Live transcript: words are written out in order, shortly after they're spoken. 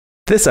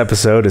This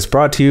episode is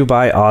brought to you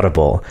by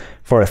Audible.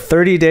 For a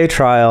 30-day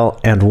trial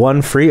and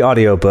one free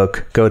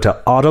audiobook, go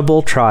to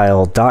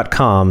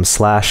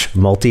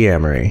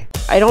audibletrial.com/multiamory.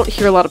 I don't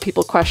hear a lot of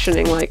people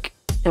questioning, like,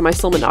 am I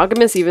still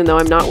monogamous even though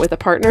I'm not with a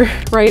partner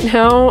right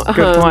now?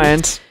 Good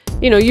point.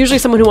 You know, usually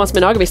someone who wants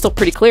monogamy is still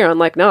pretty clear on,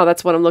 like, no,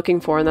 that's what I'm looking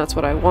for and that's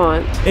what I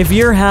want. If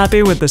you're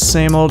happy with the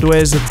same old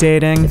ways of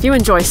dating, If you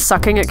enjoy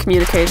sucking at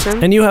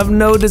communication, And you have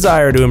no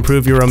desire to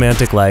improve your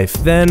romantic life,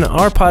 then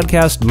our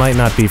podcast might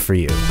not be for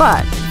you.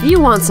 but if you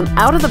want some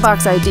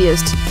out-of-the-box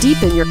ideas to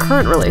deepen your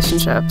current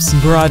relationships,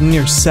 broaden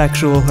your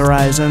sexual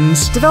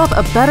horizons, develop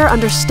a better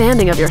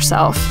understanding of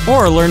yourself,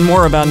 or learn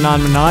more about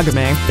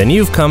non-monogamy, Then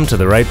you've come to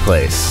the right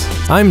place.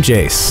 I'm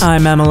Jase,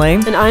 I'm Emily.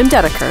 and I'm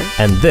Dedeker.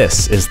 and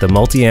this is the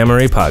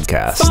Multiamory Podcast.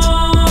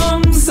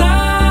 Songs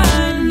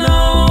I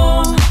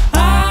know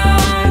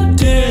I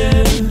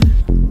did,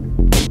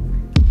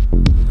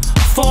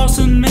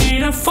 forcing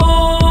me to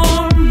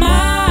form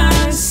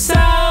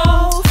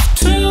myself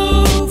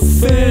to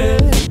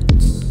fit.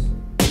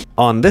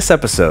 On this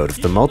episode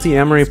of the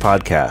Multiamory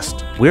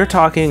Podcast, we're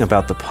talking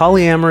about the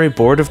Polyamory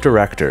Board of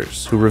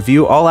Directors, who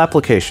review all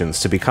applications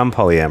to become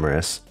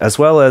polyamorous, as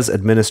well as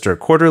administer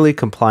quarterly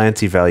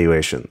compliance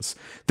evaluations.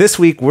 This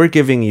week, we're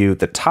giving you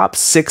the top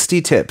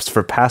 60 tips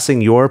for passing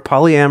your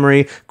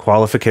polyamory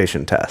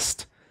qualification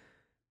test.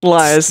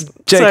 Lies.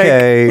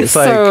 JK, it's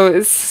like,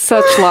 So,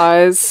 such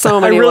lies, so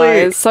many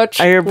really- lies, such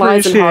I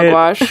lies and appreciate-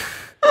 hogwash.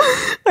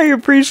 I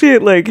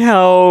appreciate like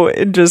how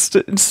just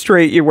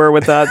straight you were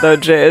with that though,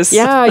 Jase.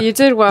 Yeah, you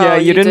did well. Yeah,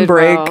 you didn't did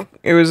break. well.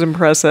 It was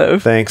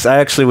impressive. thanks. I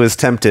actually was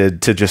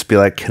tempted to just be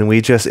like, can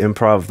we just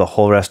improv the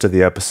whole rest of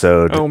the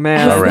episode Oh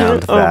man.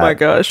 around Oh that? my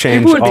gosh.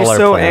 Change People would be all our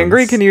so plans.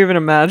 angry. Can you even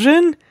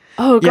imagine?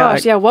 Oh Yeah.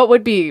 gosh, yeah. What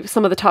would be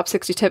some of the top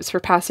 60 tips for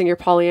passing your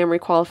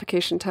polyamory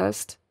qualification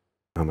test?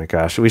 Oh my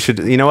gosh. We should,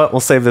 you know what? We'll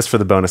save this for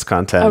the bonus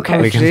content.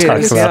 Okay. We can Jeez. talk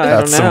about Yeah, I that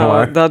don't some know.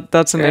 more.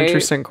 That's an Great.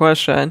 interesting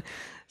question.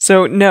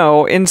 So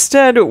no,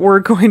 instead we're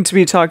going to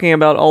be talking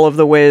about all of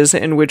the ways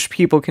in which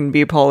people can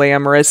be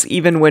polyamorous,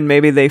 even when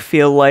maybe they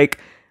feel like,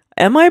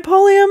 am I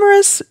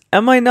polyamorous?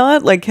 Am I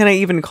not? Like, can I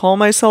even call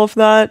myself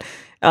that?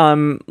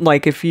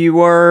 Like if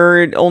you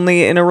are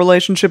only in a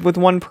relationship with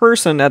one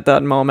person at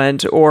that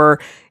moment, or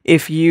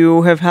if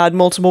you have had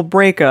multiple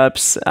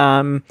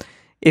breakups,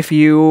 if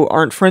you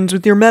aren't friends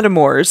with your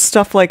metamors,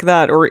 stuff like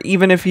that, or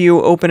even if you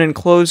open and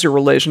close your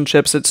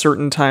relationships at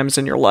certain times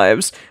in your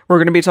lives. We're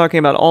going to be talking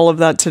about all of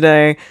that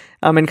today,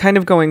 and kind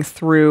of going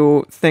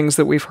through things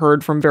that we've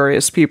heard from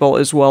various people,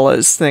 as well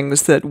as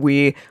things that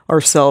we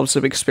ourselves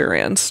have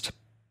experienced.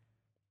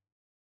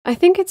 I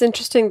think it's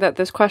interesting that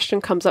this question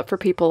comes up for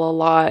people a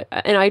lot,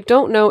 and I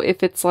don't know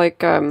if it's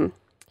like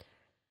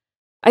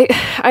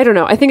I don't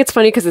know. I think it's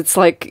funny because it's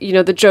like, you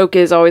know, the joke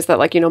is always that,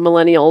 like, you know,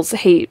 millennials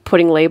hate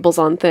putting labels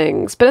on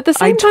things, but at the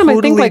same time,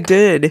 I think like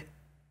did.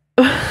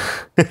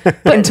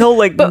 Until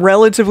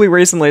relatively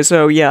recently,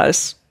 so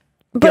yes.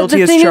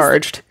 Guilty as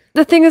charged.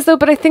 The thing is, though,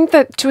 but I think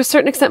that to a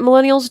certain extent,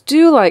 millennials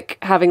do like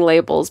having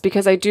labels,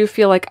 because I do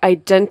feel like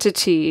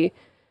identity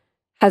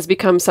has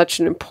become such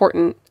an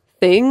important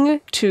thing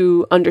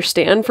to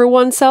understand for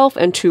oneself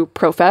and to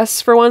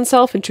profess for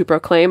oneself and to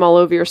proclaim all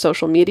over your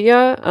social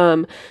media.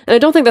 And I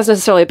don't think that's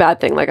necessarily a bad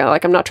thing. Like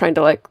I'm not trying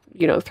to, like,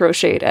 you know, throw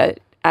shade at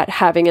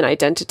having an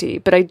identity,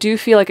 but I do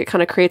feel like it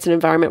kind of creates an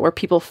environment where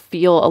people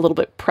feel a little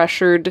bit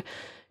pressured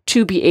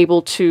to be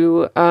able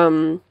to,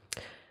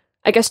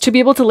 I guess, to be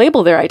able to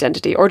label their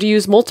identity or to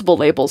use multiple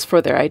labels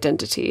for their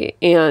identity.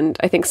 And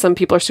I think some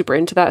people are super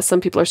into that. Some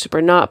people are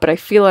super not. But I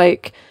feel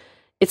like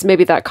it's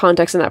maybe that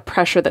context and that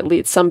pressure that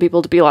leads some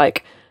people to be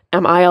like,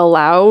 am I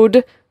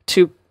allowed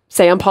to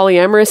say I'm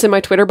polyamorous in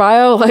my Twitter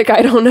bio? Like,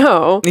 I don't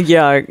know.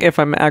 Yeah, if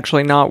I'm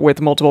actually not with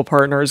multiple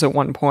partners at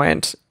one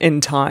point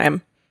in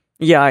time.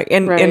 Yeah,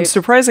 and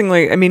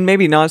surprisingly, I mean,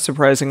 maybe not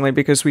surprisingly,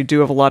 because we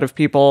do have a lot of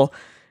people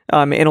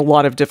in a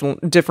lot of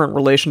different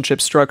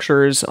relationship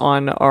structures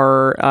on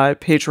our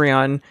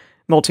Patreon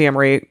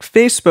Multiamory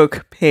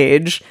Facebook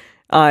page,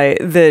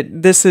 that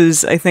this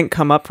is, I think,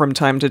 come up from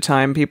time to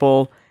time.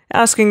 People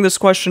asking this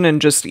question,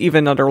 and just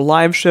even under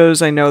live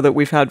shows, I know that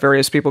we've had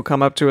various people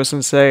come up to us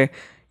and say,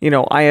 you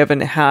know,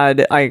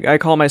 I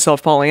call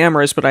myself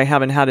polyamorous, but I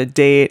haven't had a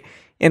date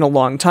in a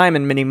long time,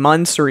 in many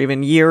months or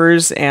even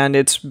years, and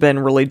it's been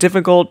really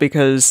difficult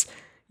because,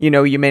 you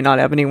know, you may not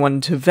have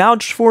anyone to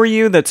vouch for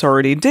you that's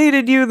already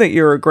dated you, that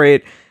you're a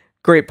great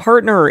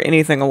partner or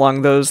anything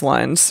along those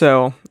lines.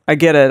 So I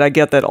get it. I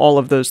get that all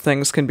of those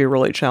things can be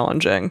really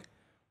challenging.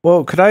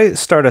 Well, could I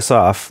start us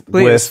off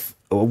Please. with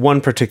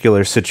one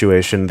particular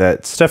situation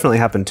that's definitely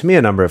happened to me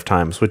a number of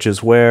times, which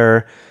is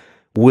where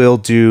we'll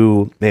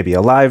do maybe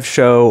a live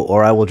show,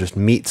 or I will just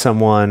meet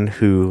someone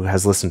who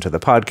has listened to the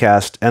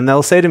podcast, and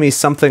they'll say to me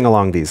something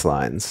along these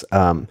lines.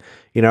 I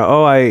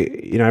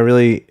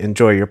really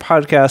enjoy your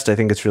podcast. I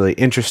think it's really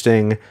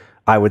interesting.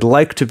 I would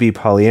like to be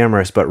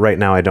polyamorous, but right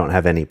now I don't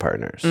have any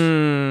partners.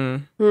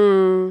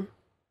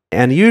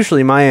 And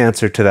usually my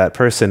answer to that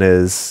person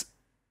is,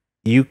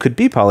 you could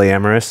be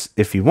polyamorous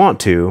if you want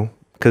to,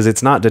 because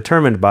it's not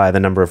determined by the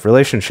number of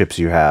relationships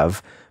you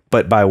have,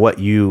 but by what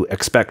you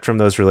expect from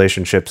those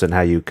relationships and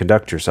how you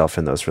conduct yourself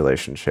in those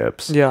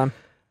relationships. Yeah.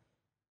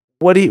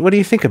 What do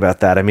you think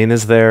about that? I mean,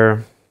 is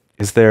there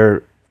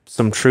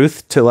some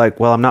truth to like,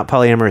 well, I'm not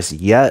polyamorous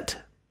yet,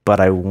 but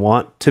I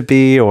want to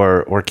be,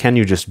 or can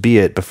you just be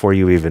it before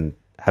you even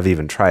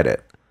tried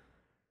it?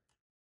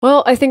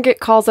 Well, I think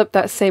it calls up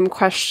that same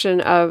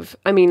question of,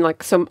 I mean,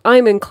 like, so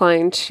I'm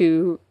inclined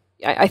to,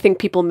 I think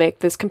people make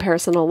this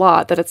comparison a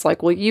lot, that it's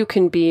like, well, you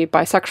can be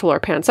bisexual or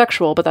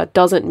pansexual, but that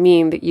doesn't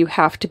mean that you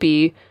have to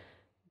be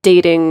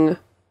dating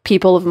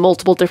people of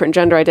multiple different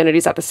gender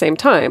identities at the same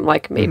time.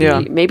 Like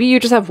maybe you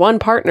just have one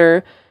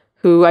partner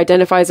who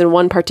identifies in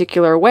one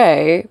particular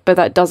way, but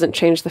that doesn't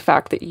change the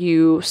fact that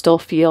you still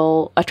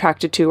feel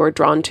attracted to or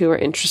drawn to or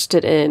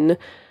interested in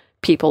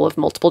people of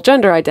multiple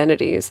gender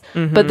identities.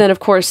 But then, of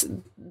course,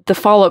 the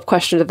follow-up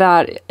question to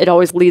that, it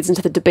always leads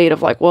into the debate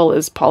of like, well,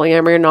 is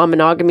polyamory or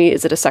non-monogamy?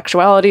 Is it a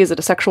sexuality? Is it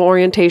a sexual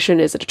orientation?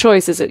 Is it a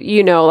choice? Is it,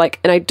 like,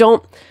 and I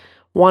don't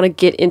want to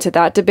get into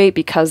that debate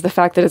because the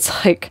fact that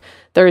it's like,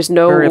 there is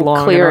no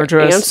clear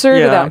answer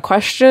to that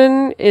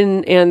question,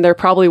 and there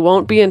probably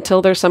won't be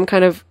until there's some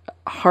kind of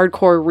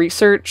hardcore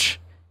research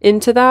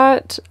into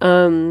that.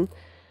 So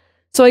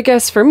I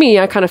guess for me,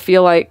 I kind of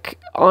feel like,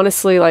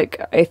 honestly,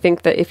 like, I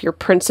think that if your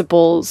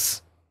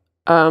principles,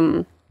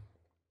 I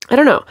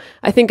don't know.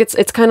 I think it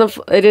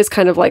is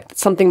kind of like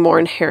something more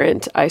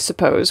inherent, I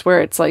suppose,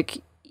 where it's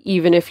like,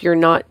 even if you're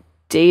not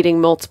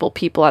dating multiple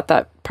people at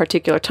that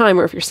particular time,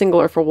 or if you're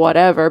single or for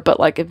whatever, but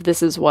like, if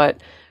this is what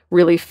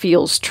really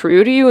feels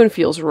true to you and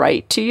feels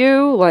right to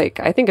you, like,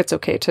 I think it's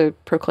okay to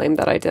proclaim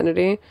that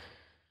identity.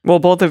 Well,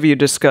 both of you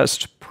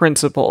discussed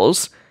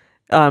principles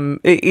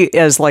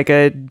as like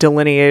a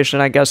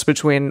delineation, I guess,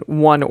 between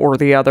one or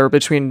the other,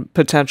 between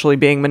potentially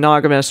being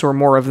monogamous or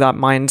more of that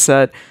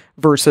mindset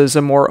versus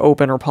a more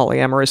open or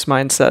polyamorous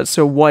mindset.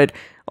 So what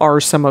are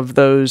some of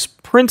those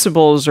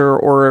principles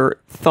or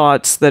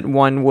thoughts that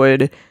one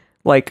would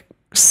like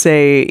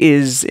say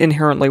is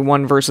inherently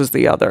one versus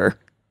the other?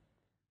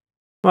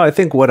 Well, I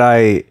think what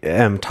I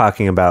am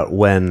talking about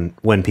when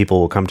people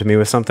will come to me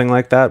with something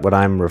like that, what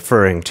I'm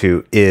referring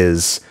to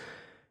is,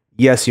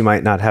 yes, you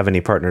might not have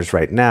any partners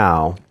right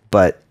now,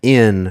 but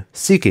in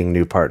seeking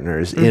new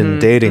partners, in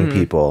dating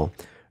people,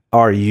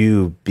 are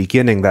you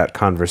beginning that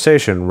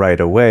conversation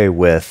right away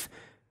with,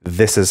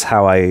 this is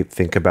how I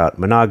think about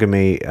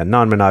monogamy and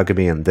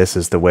non-monogamy, and this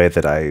is the way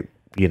that I,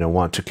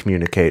 want to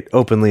communicate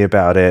openly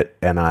about it,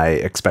 and I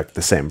expect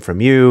the same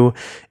from you,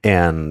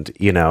 and,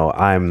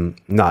 I'm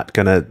not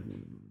going to,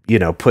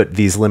 put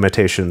these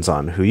limitations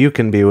on who you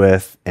can be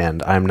with,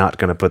 and I'm not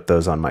going to put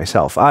those on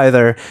myself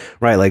either,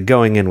 right? Like,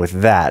 going in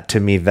with that,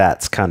 to me,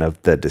 that's kind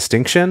of the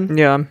distinction.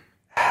 Yeah.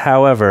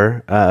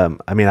 However,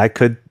 I mean, I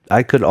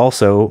could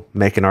also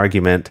make an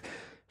argument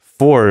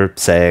for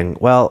saying,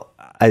 well,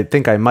 I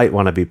think I might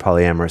want to be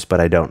polyamorous, but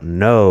I don't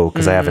know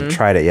because I haven't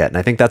tried it yet. And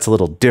I think that's a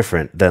little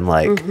different than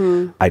like,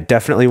 I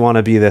definitely want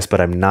to be this,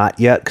 but I'm not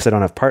yet because I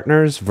don't have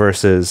partners,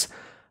 versus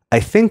I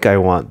think I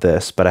want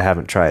this, but I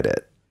haven't tried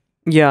it.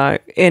 Yeah.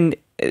 And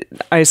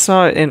I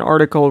saw an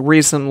article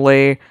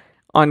recently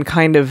on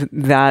kind of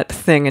that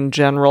thing in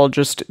general,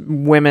 just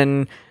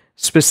women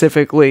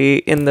specifically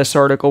in this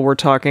article were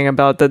talking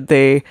about that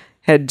they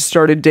had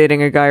started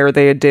dating a guy, or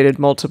they had dated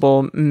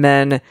multiple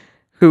men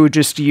who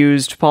just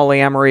used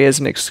polyamory as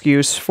an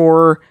excuse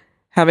for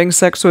having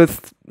sex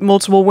with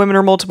multiple women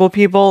or multiple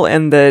people,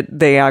 and that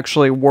they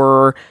actually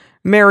were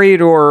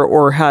married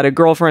or had a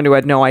girlfriend who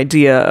had no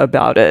idea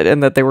about it,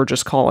 and that they were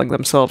just calling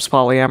themselves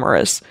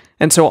polyamorous.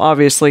 And so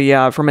obviously,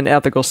 yeah, from an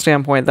ethical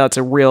standpoint, that's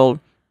a real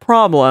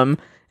problem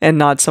and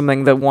not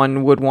something that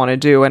one would want to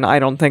do. And I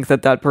don't think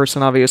that that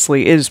person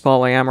obviously is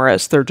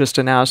polyamorous. They're just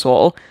an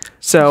asshole.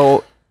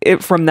 So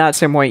from that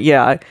standpoint,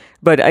 yeah.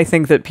 But I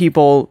think that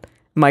people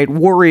might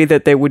worry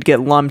that they would get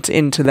lumped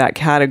into that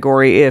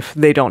category if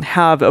they don't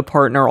have a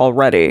partner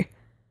already.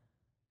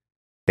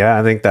 Yeah,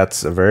 I think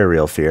that's a very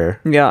real fear.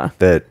 Yeah.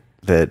 That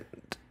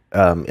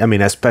I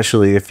mean,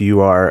 especially if you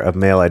are a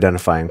male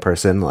identifying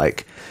person,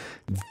 like,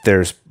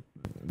 there's,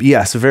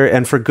 yes,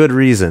 and for good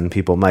reason,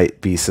 people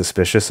might be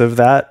suspicious of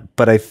that.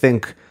 But I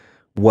think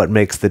what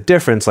makes the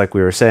difference, like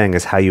we were saying,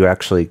 is how you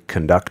actually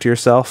conduct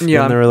yourself in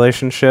the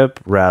relationship,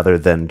 rather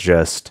than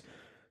just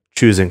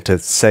choosing to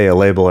say a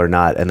label or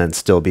not, and then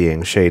still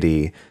being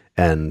shady.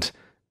 And,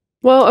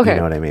 well, okay, you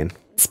know what I mean?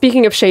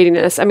 Speaking of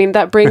shadiness, I mean,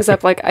 that brings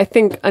up, like, I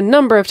think a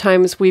number of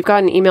times we've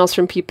gotten emails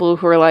from people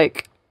who are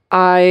like,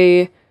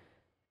 I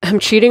am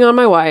cheating on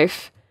my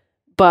wife,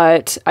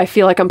 but I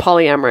feel like I'm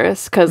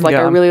polyamorous because, like,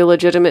 I really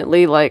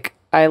legitimately, like,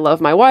 I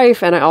love my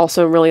wife, and I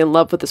also am really in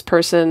love with this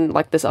person,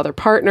 like this other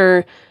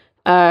partner.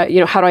 How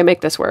do I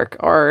make this work?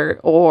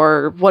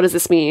 Or what does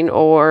this mean?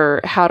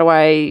 Or how do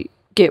I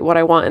get what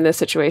I want in this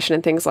situation,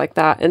 and things like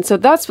that. And so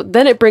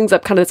then it brings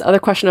up kind of this other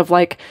question of,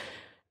 like,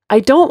 I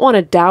don't want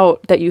to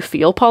doubt that you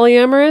feel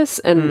polyamorous,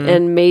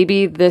 and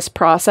maybe this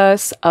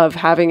process of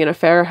having an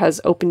affair has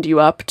opened you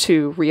up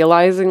to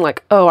realizing,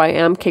 like, oh, I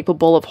am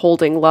capable of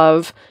holding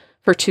love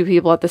for two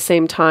people at the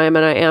same time,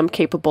 and I am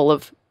capable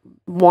of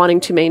wanting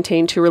to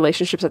maintain two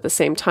relationships at the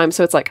same time.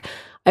 So it's like,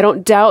 I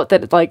don't doubt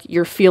that like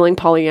you're feeling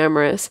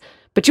polyamorous,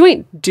 but you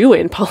ain't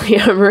doing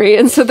polyamory.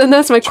 And so then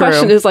that's my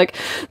question is like,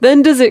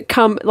 then does it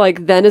come,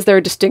 like, then is there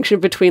a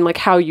distinction between like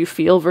how you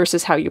feel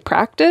versus how you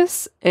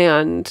practice?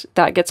 And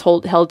that gets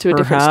held to a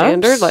different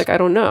standard? Like, I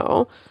don't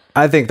know.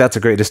 I think that's a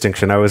great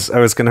distinction. I was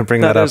going to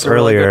bring that up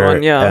earlier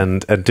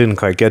and didn't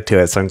quite get to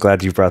it. So I'm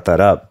glad you brought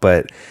that up.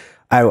 But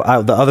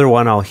the other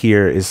one I'll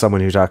hear is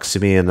someone who talks to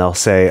me and they'll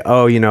say,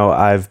 oh, you know,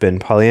 I've been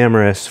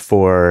polyamorous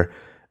for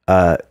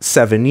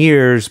 7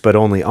 years, but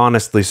only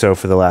honestly so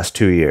for the last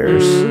 2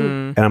 years.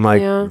 And I'm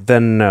like,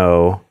 then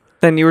no.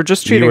 Then you were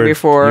just cheating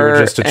before. You were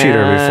just a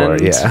cheater before,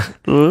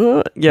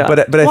 yeah. Yeah. But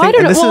I think I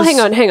don't know. Well, hang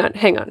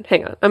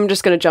on. I'm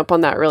just going to jump on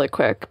that really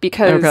quick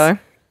because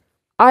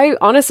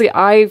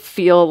I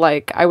feel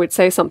like I would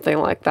say something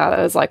like that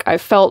as like, I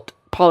felt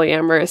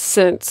polyamorous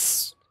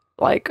since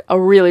like a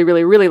really,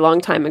 really, really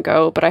long time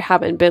ago, but I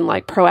haven't been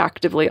like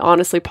proactively,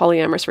 honestly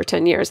polyamorous for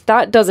 10 years.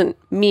 That doesn't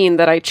mean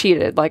that I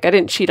cheated. Like I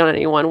didn't cheat on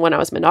anyone when I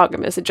was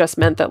monogamous. It just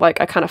meant that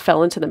like I kind of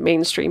fell into the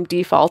mainstream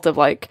default of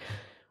like,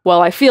 well,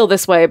 I feel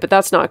this way, but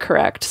that's not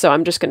correct. So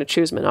I'm just going to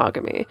choose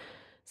monogamy.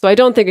 So I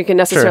don't think it can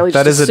necessarily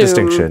that just is a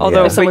distinction.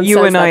 Although someone you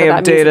says and I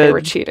have dated, they were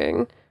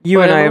cheating.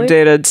 You and I have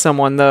dated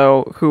someone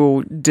though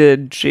who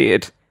did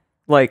cheat,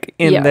 like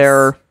in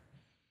their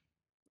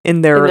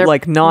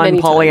like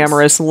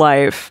non-polyamorous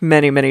life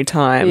many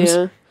times.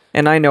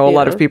 And I know a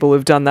lot of people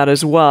who've done that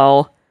as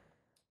well.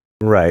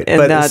 Right. And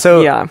but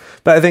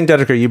I think,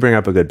 Dedeker, you bring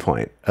up a good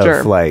point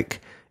of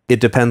like, it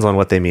depends on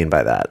what they mean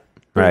by that,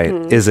 right?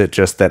 Is it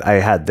just that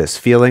I had this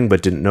feeling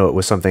but didn't know it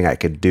was something I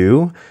could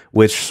do,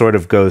 which sort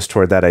of goes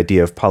toward that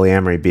idea of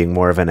polyamory being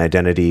more of an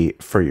identity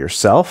for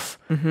yourself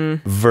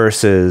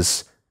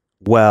versus,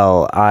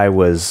 well, I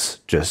was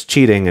just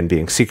cheating and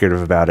being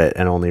secretive about it,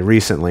 and only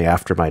recently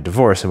after my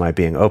divorce am I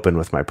being open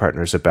with my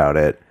partners about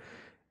it.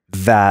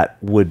 That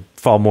would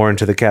fall more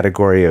into the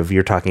category of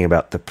you're talking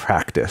about the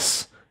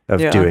practice of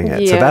doing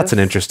it. So that's an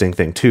interesting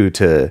thing too,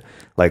 to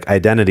like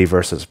identity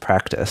versus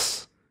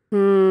practice.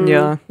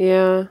 Your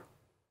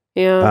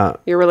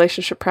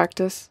relationship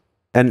practice.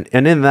 And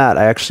in that,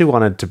 I actually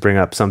wanted to bring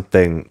up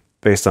something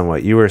based on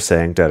what you were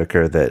saying,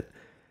 Dedeker, that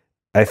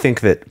I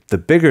think that the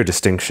bigger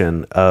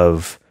distinction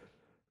of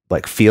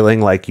like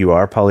feeling like you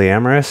are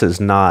polyamorous is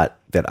not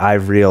that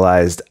I've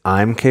realized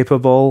I'm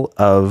capable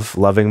of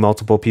loving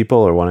multiple people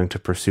or wanting to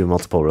pursue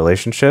multiple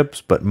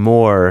relationships, but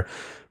more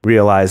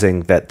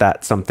realizing that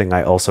that's something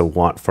I also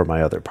want for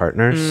my other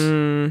partners.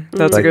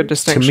 That's a good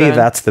distinction. To me,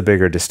 that's the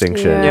bigger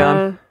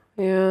distinction.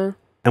 Yeah.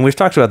 And we've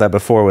talked about that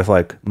before with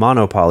like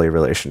monopoly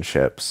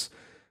relationships,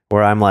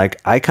 where I'm like,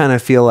 I kind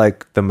of feel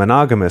like the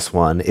monogamous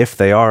one, if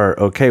they are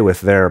okay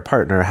with their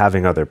partner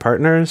having other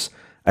partners,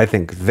 I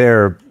think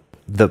they're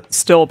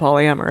still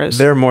polyamorous.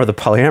 They're more the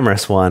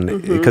polyamorous one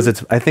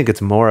because I think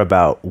it's more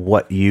about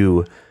what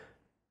you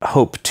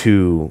hope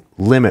to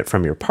limit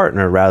from your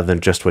partner rather than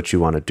just what you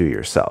want to do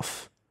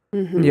yourself.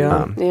 And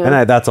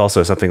that's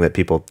also something that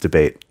people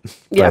debate.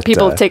 Yeah,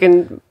 people have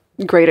taken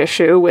great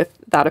issue with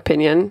that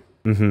opinion.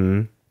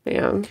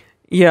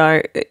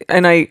 Yeah,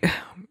 and I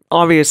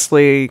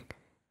obviously,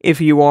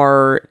 if you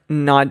are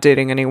not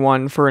dating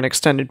anyone for an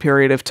extended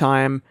period of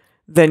time,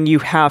 then you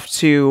have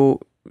to,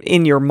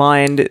 in your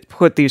mind,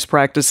 put these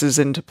practices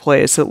into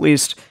place, at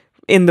least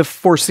in the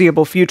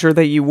foreseeable future,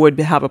 that you would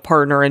have a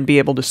partner and be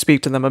able to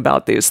speak to them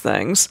about these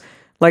things.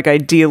 Like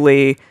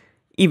ideally,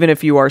 even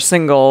if you are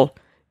single,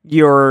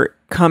 you're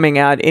coming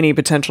at any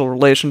potential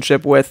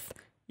relationship with,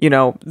 you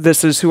know,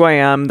 this is who I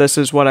am, this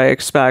is what I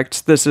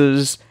expect, this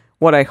is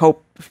what I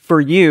hope for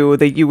you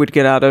that you would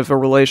get out of a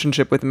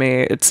relationship with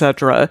me,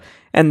 etc.,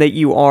 and that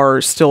you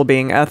are still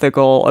being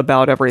ethical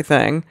about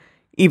everything,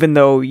 even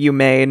though you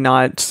may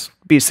not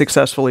be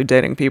successfully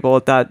dating people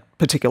at that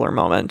particular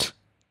moment.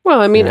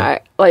 Well, I mean,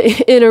 I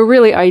like in a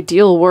really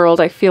ideal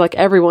world, I feel like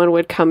everyone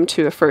would come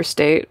to a first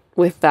date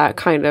with that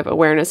kind of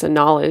awareness and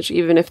knowledge,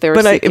 even if they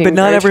were seeking but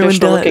not everyone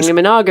does. looking in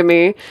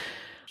monogamy.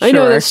 I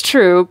know that's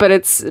true, but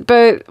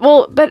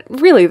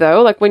really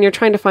though, like when you're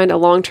trying to find a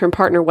long-term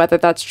partner, whether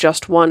that's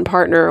just one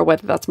partner or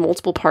whether that's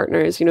multiple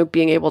partners, you know,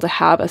 being able to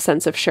have a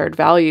sense of shared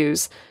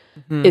values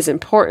is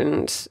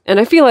important. And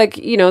I feel like,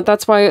 you know,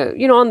 that's why,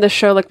 you know, on this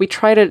show, like we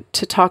try to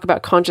talk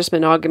about conscious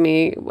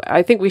monogamy.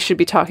 I think we should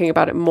be talking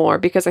about it more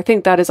because I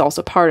think that is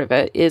also part of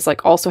it, is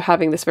like also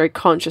having this very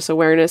conscious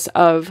awareness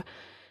of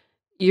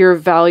your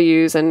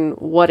values and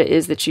what it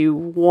is that you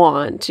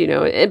want, you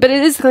know. But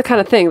it is the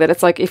kind of thing that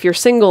it's like, if you're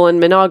single and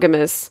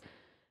monogamous,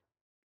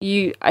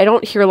 I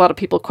don't hear a lot of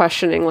people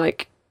questioning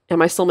like,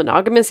 am I still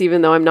monogamous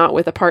even though I'm not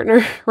with a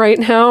partner right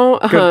now?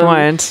 Good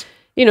point.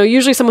 You know,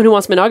 usually someone who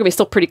wants monogamy is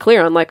still pretty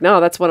clear on like,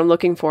 no, that's what I'm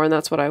looking for and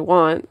that's what I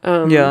want.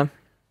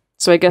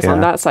 So I guess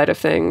on that side of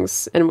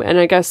things, and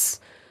I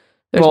guess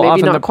there's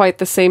maybe not quite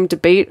the same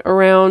debate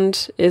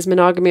around, is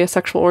monogamy a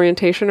sexual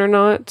orientation or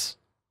not?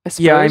 I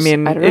suppose. Yeah, I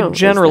mean, I don't know. It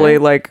generally,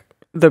 like,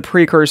 the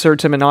precursor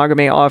to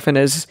monogamy often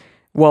is,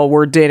 well,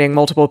 we're dating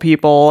multiple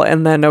people,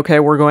 and then, okay,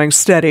 we're going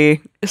steady.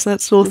 Is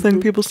that still a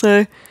thing people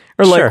say?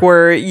 Or like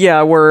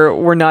Sure.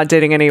 we're not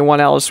dating anyone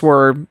else.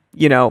 We're,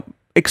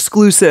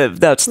 exclusive.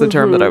 That's the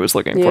term that I was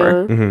looking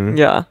for. Mhm.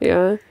 Yeah.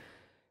 Yeah.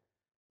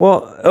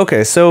 Well,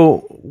 okay, so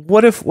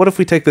what if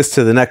we take this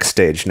to the next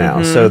stage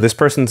now? So this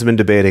person's been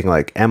debating,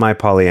 like, am I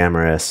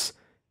polyamorous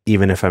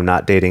even if I'm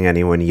not dating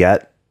anyone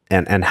yet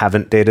and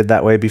haven't dated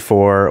that way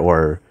before?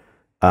 Or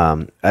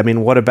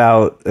what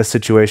about a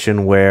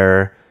situation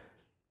where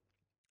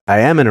I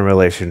am in a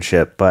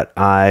relationship but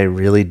I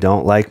really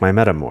don't like my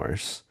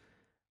metamors?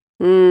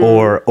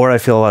 Or I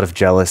feel a lot of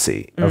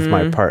jealousy of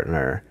my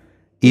partner,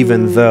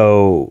 even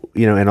though,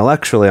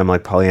 intellectually I'm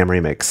like,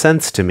 polyamory makes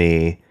sense to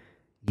me,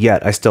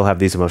 yet I still have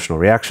these emotional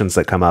reactions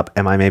that come up.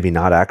 Am I maybe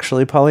not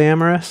actually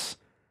polyamorous?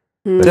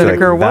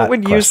 Dedeker, what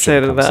would you say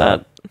to that?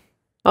 Up.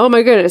 Oh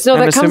my goodness. No, I'm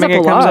that comes up assuming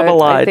a it comes lot. up a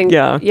lot, I think,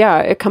 yeah.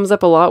 it comes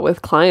up a lot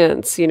with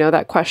clients,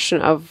 that question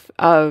of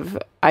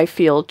I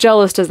feel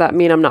jealous. Does that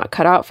mean I'm not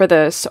cut out for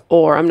this?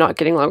 Or I'm not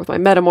getting along with my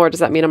metamor? Does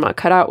that mean I'm not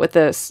cut out with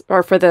this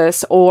or for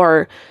this?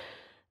 Or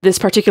this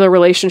particular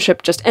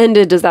relationship just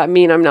ended. Does that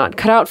mean I'm not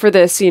cut out for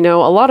this? A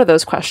lot of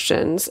those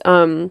questions.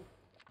 And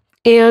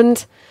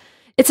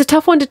it's a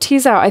tough one to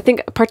tease out. I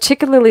think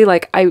particularly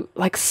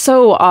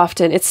so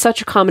often it's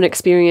such a common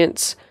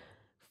experience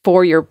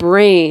for your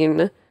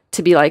brain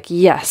to be like,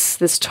 yes,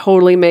 this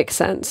totally makes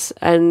sense.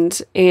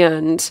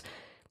 And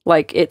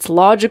like, it's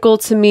logical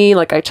to me.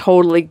 Like, I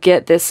totally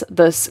get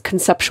this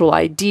conceptual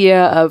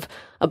idea of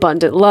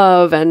abundant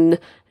love and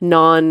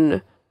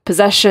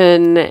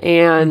non-possession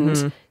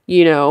and,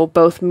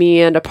 both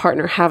me and a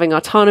partner having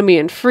autonomy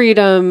and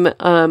freedom,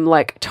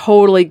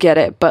 totally get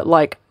it. But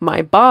like,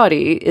 my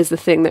body is the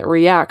thing that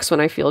reacts when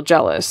I feel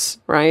jealous,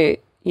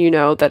 right?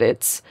 That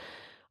it's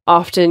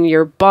often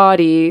your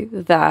body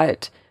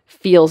that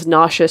feels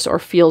nauseous or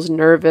feels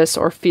nervous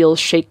or feels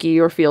shaky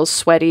or feels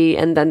sweaty.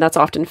 And then that's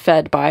often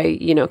fed by,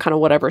 kind of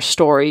whatever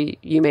story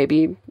you may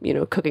be,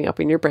 cooking up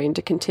in your brain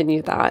to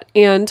continue that.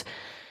 And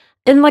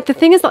like, the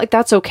thing is that, like,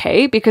 that's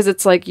okay, because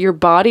it's like your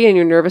body and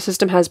your nervous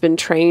system has been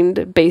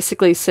trained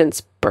basically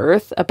since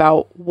birth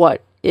about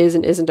what is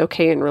and isn't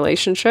okay in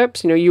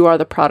relationships. You are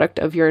the product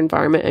of your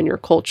environment and your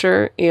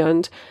culture.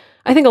 And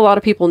I think a lot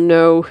of people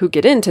know who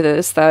get into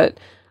this, that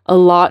a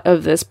lot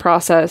of this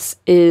process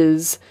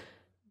is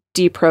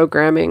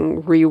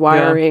deprogramming,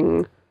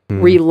 rewiring,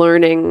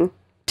 relearning,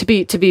 to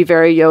be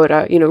very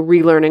Yoda,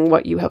 relearning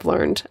what you have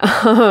learned.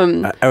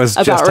 I was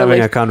just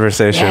having a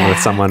conversation with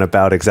someone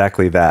about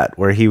exactly that,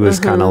 where he was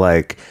kind of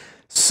like,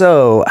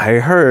 so I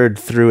heard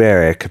through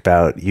Eric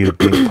about you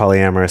being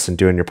polyamorous and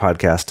doing your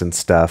podcast and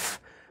stuff,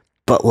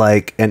 but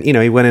like, and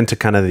he went into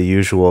kind of the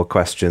usual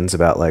questions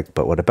about like,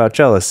 but what about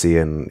jealousy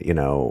and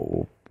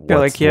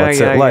what's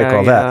it like,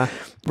 all that.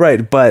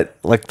 Right. But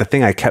like, the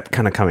thing I kept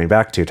kind of coming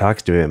back to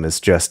talking to him is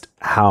just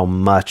how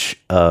much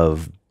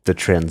of the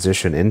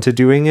transition into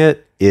doing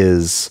it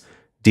is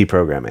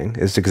deprogramming.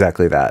 It's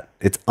exactly that.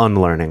 It's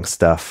unlearning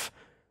stuff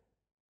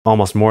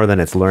almost more than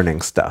it's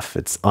learning stuff.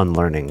 It's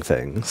unlearning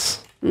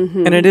things.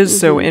 And it is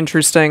so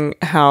interesting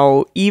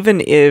how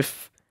even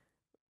if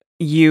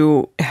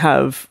you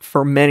have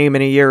for many,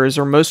 many years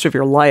or most of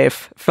your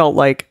life felt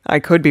like I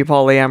could be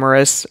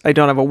polyamorous, I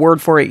don't have a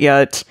word for it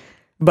yet,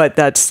 but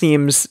that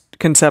seems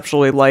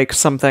conceptually like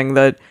something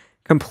that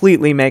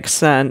completely makes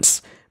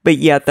sense. But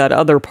yet that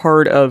other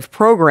part of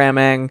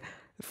programming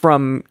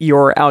from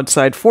your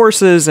outside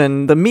forces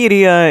and the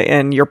media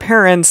and your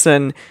parents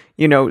and,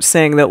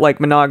 saying that like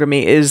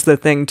monogamy is the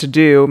thing to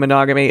do,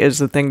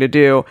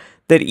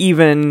 that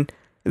even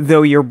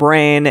though your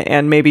brain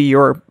and maybe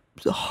your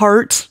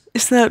heart,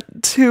 is that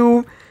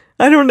too,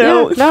 I don't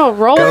know. Yeah, no,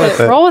 roll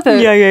with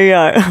it.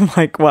 Yeah. I'm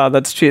like, wow,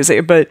 that's cheesy.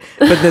 But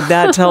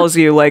that tells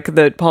you like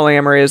that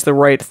polyamory is the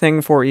right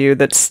thing for you,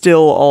 that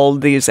still all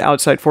these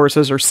outside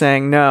forces are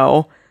saying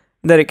no,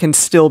 that it can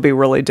still be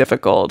really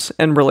difficult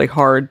and really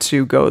hard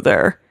to go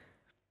there.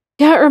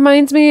 Yeah, it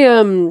reminds me,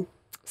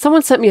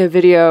 someone sent me a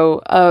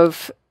video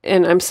of,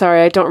 and I'm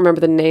sorry, I don't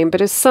remember the name,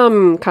 but it's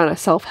some kind of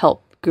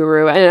self-help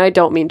guru. And I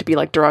don't mean to be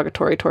like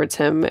derogatory towards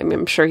him. I mean,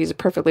 I'm sure he's a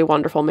perfectly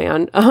wonderful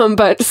man.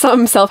 But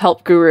some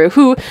self-help guru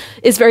who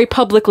is very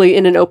publicly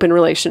in an open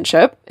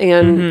relationship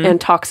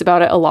and talks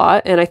about it a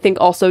lot. And I think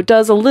also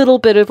does a little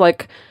bit of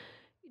like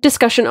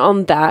discussion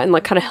on that and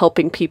like kind of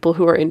helping people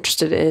who are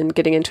interested in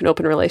getting into an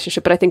open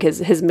relationship. But I think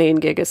his main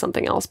gig is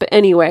something else. But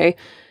anyway,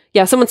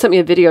 yeah, someone sent me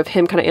a video of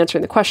him kind of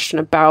answering the question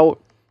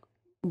about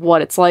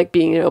what it's like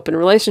being in an open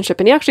relationship.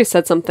 And he actually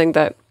said something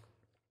that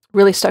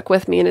really stuck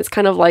with me. And it's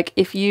kind of like,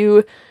 if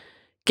you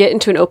get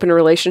into an open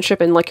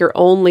relationship and like your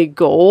only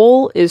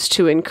goal is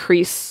to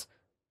increase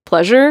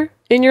pleasure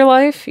in your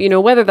life,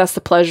 whether that's the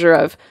pleasure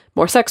of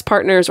more sex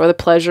partners or the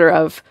pleasure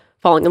of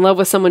falling in love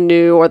with someone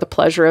new or the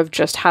pleasure of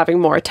just having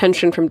more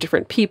attention from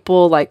different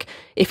people. Like,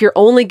 if you're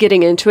only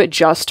getting into it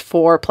just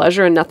for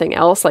pleasure and nothing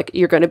else, like,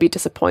 you're going to be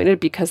disappointed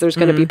because there's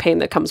going to be pain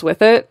that comes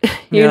with it,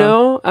 you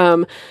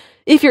know?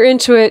 If you're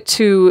into it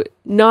to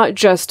not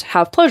just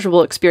have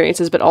pleasurable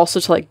experiences, but also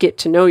to like get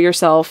to know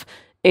yourself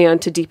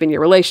and to deepen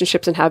your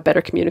relationships and have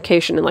better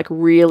communication and like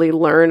really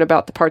learn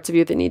about the parts of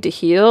you that need to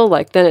heal,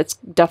 like then it's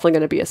definitely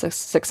going to be a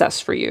success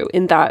for you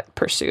in that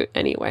pursuit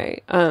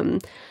anyway.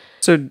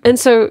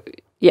 So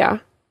yeah.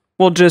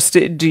 Well, just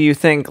do you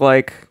think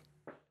like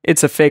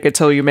it's a fake it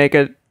till you make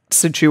it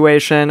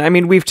situation? I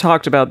mean, we've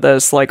talked about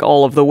this, like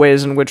all of the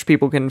ways in which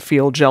people can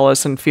feel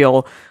jealous and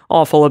feel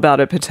awful about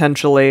it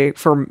potentially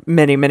for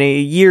many,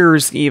 many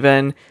years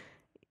even.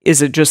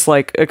 Is it just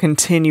like a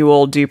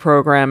continual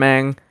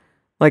deprogramming?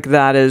 Like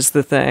that is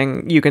the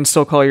thing. You can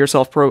still call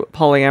yourself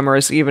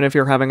polyamorous even if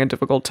you're having a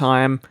difficult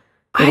time.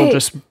 It'll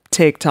just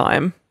take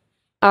time.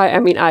 I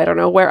mean, I don't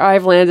know. Where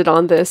I've landed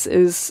on this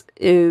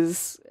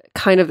is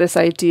kind of this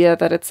idea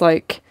that it's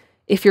like,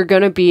 if you're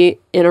going to be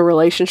in a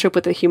relationship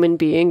with a human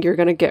being, you're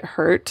going to get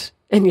hurt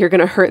and you're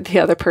going to hurt the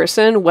other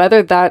person,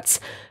 whether that's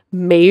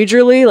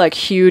majorly like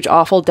huge,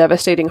 awful,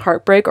 devastating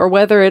heartbreak, or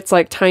whether it's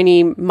like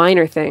tiny,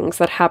 minor things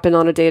that happen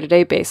on a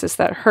day-to-day basis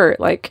that hurt.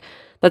 Like,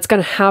 that's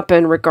going to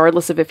happen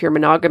regardless of if you're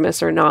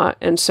monogamous or not.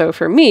 And so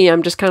for me,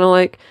 I'm just kind of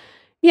like,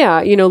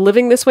 yeah, you know,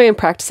 living this way and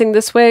practicing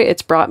this way,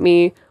 it's brought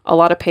me a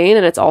lot of pain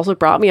and it's also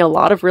brought me a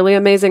lot of really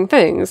amazing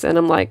things. And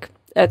I'm like,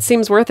 it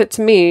seems worth it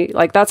to me.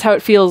 Like, that's how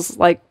it feels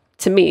like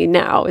to me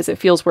now, is it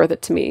feels worth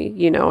it to me.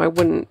 You know, I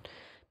wouldn't,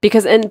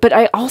 but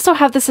I also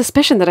have the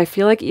suspicion that I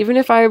feel like even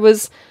if I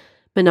was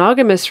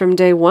monogamous from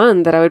day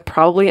one, that I would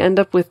probably end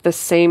up with the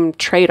same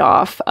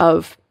trade-off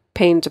of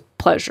pain to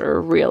pleasure,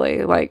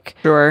 really. Like,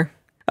 sure.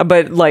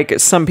 But like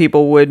some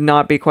people would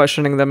not be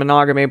questioning the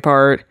monogamy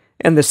part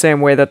in the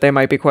same way that they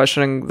might be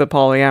questioning the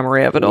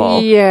polyamory of it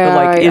all. Yeah.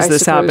 But like, is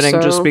this happening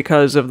just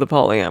because of the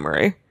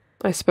polyamory?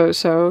 I suppose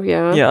so,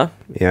 yeah. Yeah.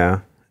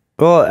 Yeah.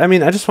 Well, I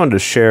mean, I just wanted to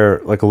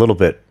share like a little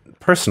bit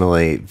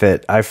personally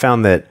that I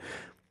found that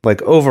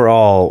like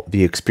overall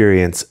the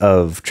experience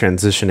of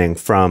transitioning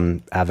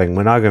from having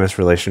monogamous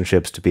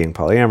relationships to being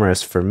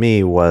polyamorous for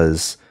me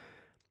was,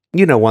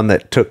 you know, one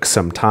that took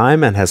some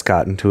time and has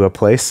gotten to a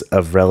place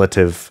of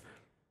relative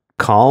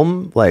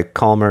calm, like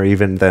calmer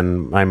even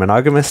than my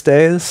monogamous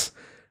days,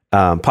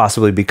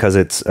 possibly because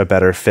it's a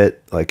better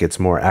fit. Like it's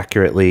more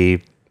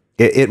accurately,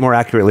 it more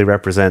accurately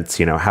represents,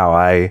 you know, how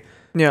I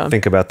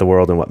think about the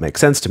world and what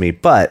makes sense to me.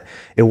 But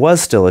it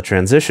was still a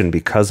transition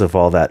because of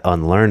all that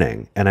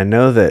unlearning. And I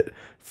know that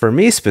for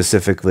me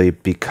specifically,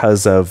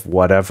 because of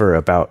whatever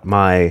about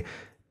my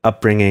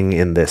upbringing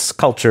in this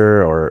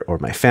culture or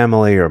my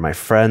family or my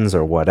friends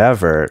or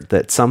whatever,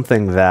 that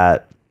something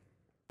that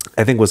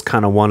I think was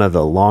kind of one of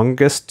the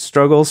longest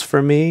struggles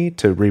for me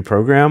to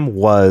reprogram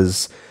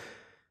was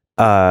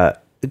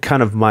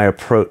kind of my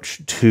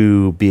approach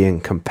to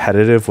being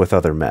competitive with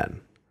other men.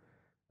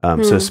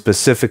 So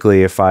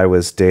specifically, if I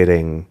was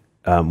dating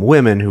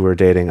women who were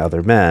dating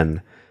other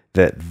men,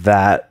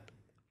 the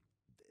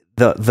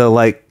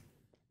like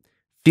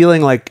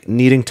feeling like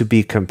needing to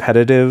be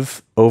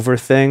competitive over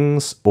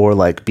things or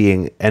like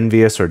being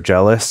envious or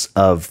jealous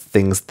of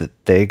things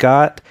that they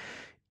got,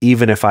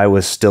 even if I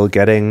was still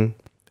getting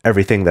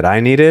everything that I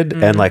needed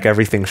and like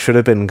everything should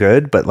have been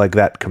good, but like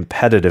that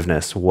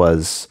competitiveness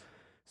was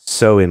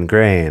so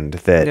ingrained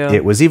that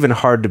it was even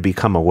hard to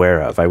become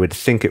aware of. I would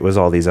think it was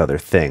all these other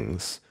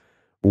things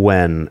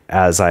when,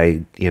 as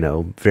I, you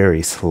know,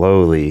 very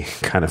slowly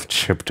kind of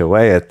chipped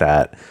away at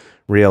that,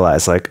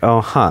 realized like,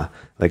 oh,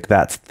 like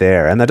that's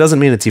there. And that doesn't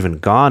mean it's even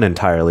gone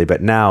entirely,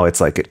 but now it's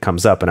like it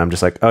comes up and I'm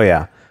just like, oh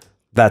yeah,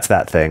 that's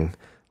that thing.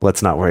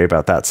 Let's not worry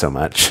about that so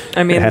much.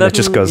 I mean, and it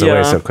just goes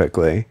away so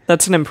quickly.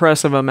 That's an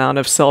impressive amount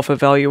of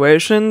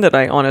self-evaluation that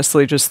I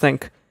honestly just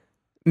think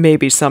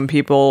maybe some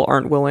people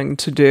aren't willing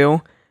to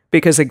do.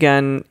 Because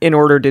again, in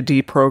order to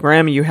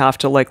deprogram, you have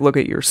to like look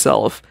at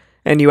yourself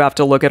and you have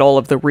to look at all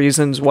of the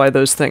reasons why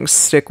those things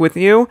stick with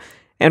you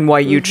and why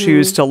you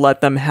choose to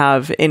let them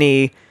have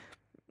any,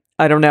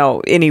 I don't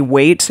know, any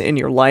weight in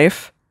your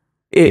life.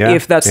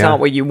 If that's not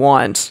what you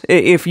want.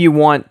 If you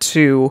want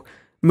to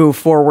move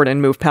forward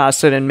and move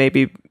past it and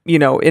maybe, you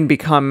know, and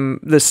become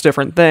this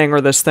different thing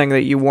or this thing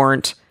that you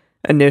weren't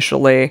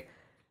initially,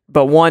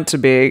 but want to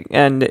be.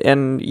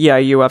 And yeah,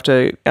 you have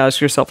to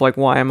ask yourself, like,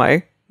 why am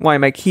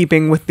I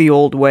keeping with the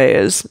old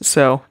ways?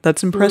 So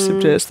that's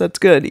impressive, Jase. That's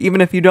good. Even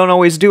if you don't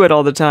always do it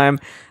all the time,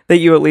 that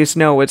you at least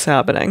know what's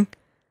happening.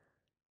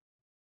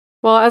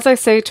 Well, as I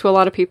say to a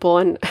lot of people,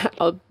 and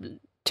I'll,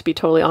 to be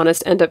totally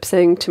honest, end up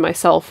saying to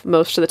myself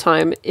most of the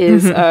time,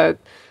 is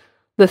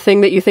the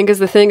thing that you think is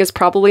the thing is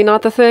probably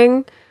not the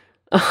thing.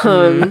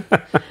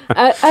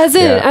 As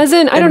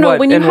in, I don't know,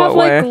 when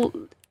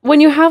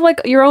you have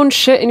like your own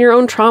shit and your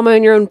own trauma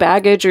and your own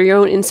baggage or your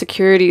own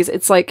insecurities,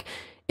 it's like,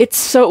 it's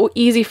so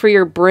easy for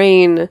your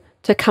brain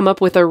to come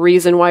up with a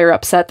reason why you're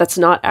upset that's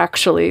not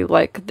actually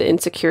like the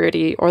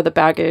insecurity or the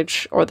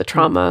baggage or the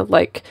trauma.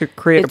 Like, to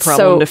create a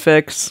problem to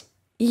fix.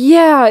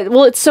 Yeah,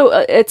 well, it's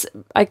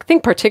I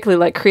think particularly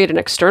like create an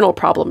external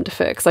problem to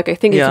fix. Like, I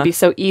think it could be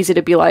so easy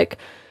to be like,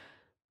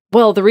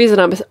 well, the reason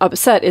I'm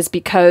upset is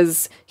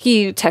because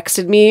he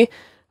texted me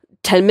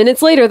 10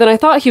 minutes later than I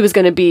thought he was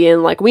going to be.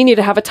 And like, we need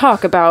to have a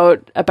talk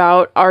about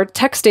our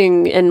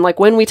texting and like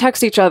when we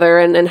text each other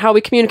and how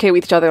we communicate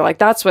with each other. Like,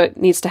 that's what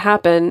needs to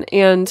happen.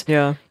 And,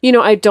 you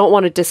know, I don't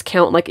want to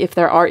discount like if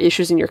there are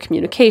issues in your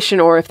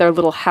communication or if there are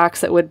little hacks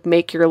that would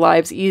make your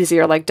lives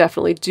easier, like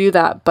definitely do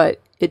that.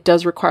 But it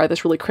does require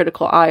this really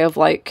critical eye of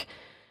like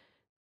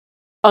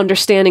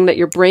understanding that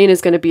your brain is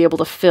going to be able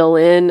to fill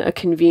in a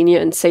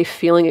convenient and safe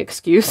feeling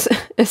excuse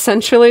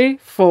essentially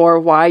for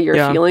why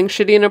you're feeling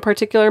shitty in a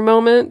particular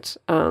moment.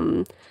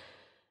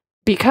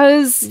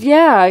 Because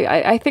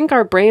I think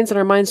our brains and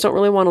our minds don't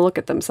really want to look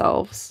at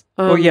themselves.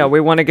 We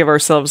want to give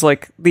ourselves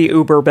like the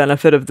uber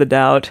benefit of the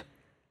doubt.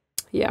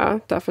 Yeah,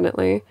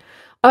 definitely.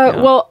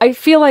 Well, I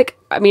feel like,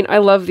 I mean, I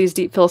love these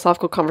deep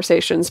philosophical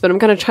conversations, but I'm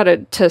going to try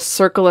to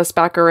circle us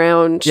back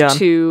around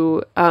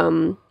to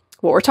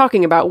what we're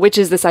talking about, which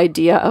is this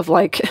idea of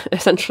like,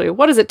 essentially,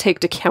 what does it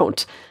take to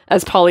count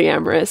as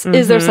polyamorous?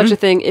 Is there such a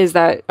thing? Is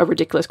that a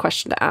ridiculous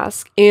question to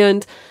ask?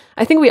 And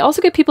I think we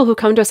also get people who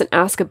come to us and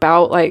ask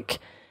about like,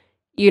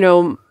 you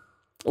know,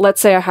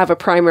 let's say I have a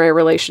primary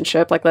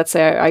relationship. Like, let's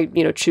say I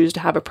you know, choose to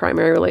have a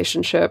primary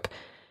relationship.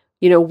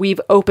 You know,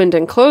 we've opened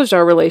and closed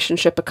our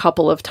relationship a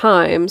couple of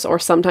times, or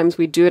sometimes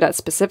we do it at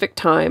specific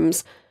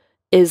times.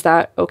 Is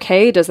that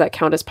okay? Does that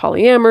count as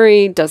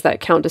polyamory? Does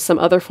that count as some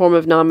other form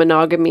of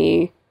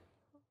non-monogamy?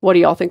 What do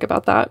y'all think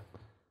about that?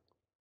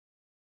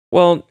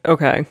 Well,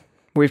 okay.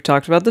 We've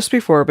talked about this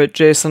before, but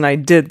Jase and I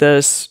did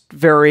this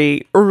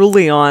very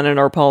early on in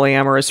our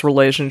polyamorous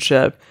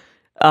relationship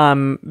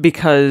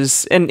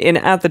because, and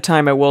at the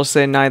time, I will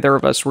say neither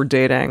of us were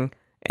dating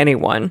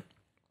anyone.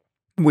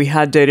 We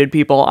had dated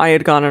people. I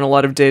had gone on a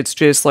lot of dates.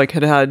 Jase like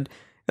had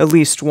at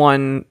least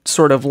one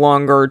sort of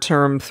longer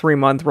term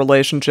 3-month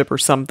relationship or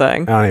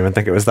something. I don't even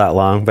think it was that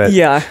long, but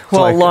yeah,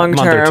 well, like long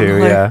term, two,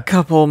 like a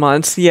couple of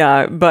months,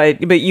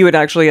 but you had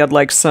actually had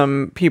like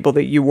some people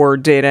that you were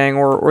dating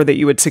or that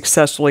you had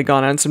successfully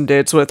gone on some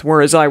dates with,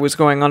 whereas I was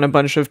going on a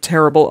bunch of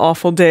terrible,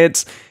 awful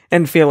dates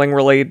and feeling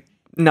really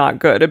not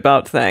good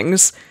about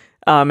things.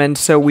 And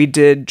so we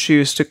did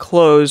choose to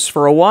close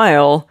for a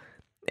while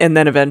and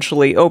then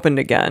eventually opened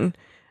again.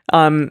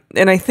 And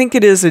I think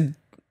there's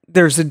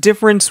a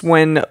difference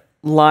when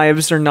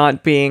lives are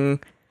not being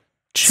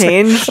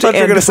changed. I thought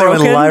you were going to say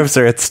when lives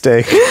are at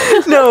stake.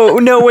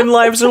 No, when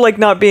lives are like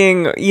not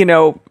being, you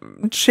know,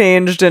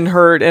 changed and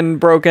hurt and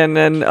broken,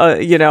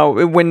 and you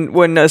know,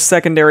 when a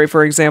secondary,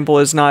 for example,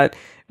 is not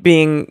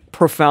being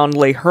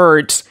profoundly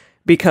hurt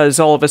because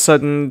all of a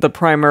sudden the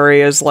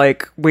primary is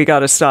like, we got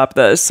to stop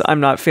this. I'm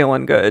not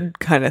feeling good,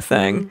 kind of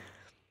thing.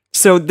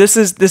 So this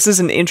is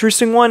an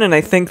interesting one, and I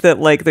think that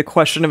like the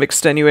question of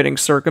extenuating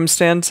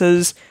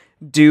circumstances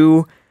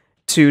due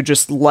to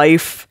just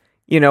life,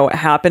 you know,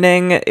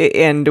 happening,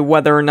 and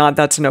whether or not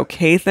that's an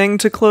okay thing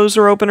to close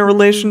or open a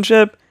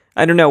relationship.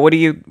 I don't know. What do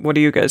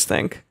you guys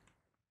think?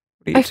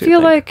 I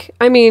feel like,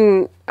 I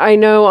mean, I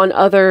know on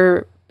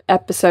other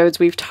episodes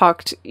we've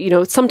talked, you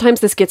know, sometimes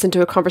this gets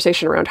into a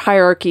conversation around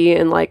hierarchy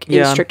and like,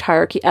 is strict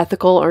hierarchy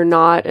ethical or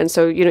not? And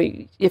so, you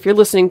know, if you're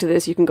listening to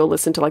this, you can go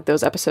listen to like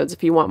those episodes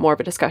if you want more of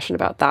a discussion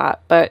about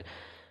that. But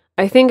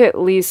I think at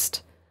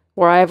least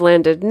where I've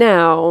landed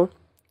now,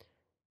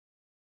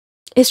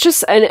 it's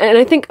just, and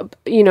I think,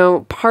 you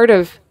know, part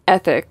of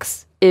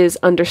ethics is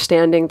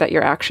understanding that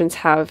your actions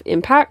have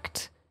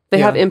impact. They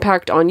have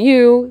impact on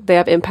you. They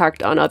have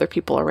impact on other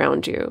people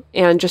around you.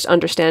 And just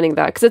understanding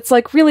that, because it's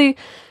like really,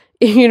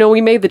 you know, we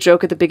made the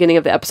joke at the beginning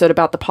of the episode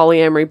about the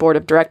Polyamory Board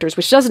of Directors,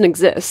 which doesn't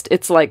exist.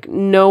 It's like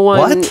no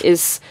one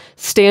is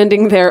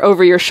standing there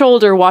over your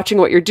shoulder watching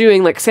what you're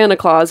doing, like Santa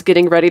Claus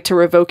getting ready to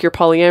revoke your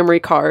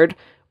polyamory card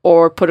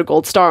or put a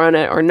gold star on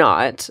it or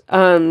not.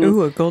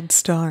 Ooh, a gold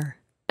star.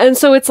 And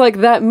so it's like,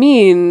 that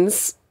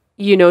means,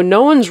 you know,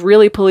 no one's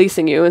really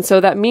policing you. And so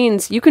that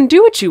means you can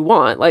do what you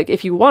want. Like,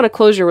 if you want to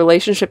close your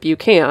relationship, you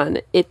can.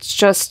 It's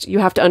just, you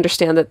have to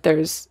understand that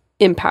there's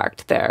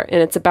impact there.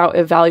 And it's about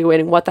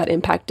evaluating what that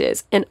impact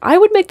is. And I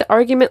would make the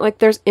argument, like,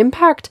 there's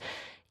impact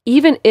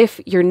even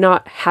if you're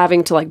not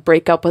having to, like,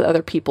 break up with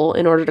other people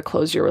in order to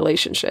close your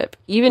relationship.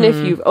 Even if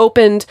you've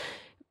opened,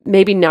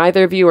 maybe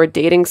neither of you are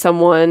dating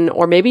someone,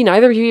 or maybe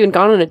neither of you even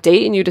gone on a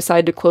date and you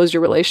decide to close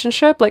your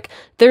relationship, like,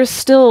 there's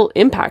still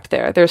impact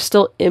there. There's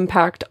still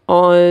impact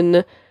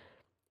on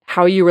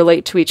how you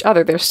relate to each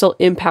other. There's still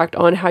impact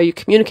on how you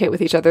communicate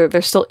with each other.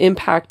 There's still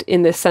impact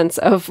in the sense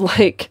of,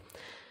 like,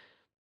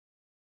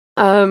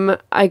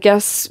 I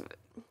guess,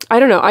 I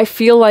don't know. I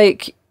feel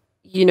like,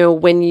 you know,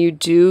 when you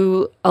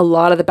do a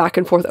lot of the back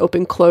and forth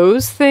open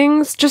close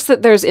things, just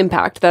that there's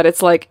impact, that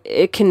it's like,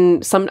 it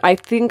can, I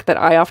think that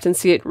I often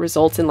see it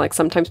results in, like,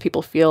 sometimes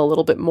people feel a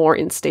little bit more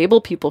unstable.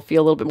 People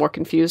feel a little bit more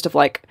confused of,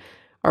 like,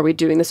 are we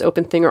doing this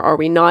open thing or are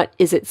we not?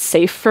 Is it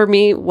safe for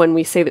me when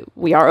we say that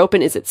we are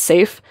open? Is it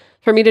safe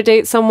for me to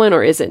date someone,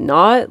 or is it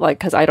not? Like,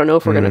 because I don't know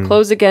if we're going to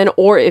close again,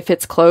 or if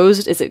it's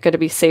closed, is it going to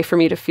be safe for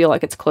me to feel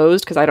like it's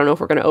closed? Because I don't know if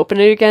we're going to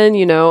open it again,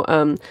 you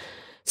know?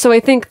 So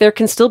I think there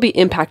can still be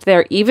impact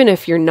there, even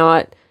if you're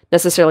not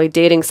necessarily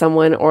dating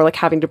someone or, like,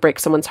 having to break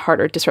someone's heart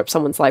or disrupt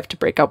someone's life to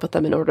break up with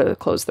them in order to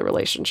close the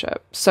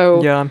relationship.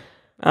 So yeah,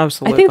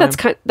 Absolutely. I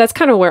think that's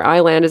kind of where I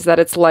land, is that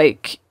it's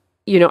like,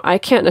 I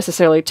can't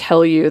necessarily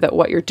tell you that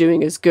what you're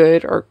doing is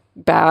good or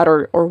bad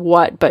or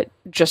what, but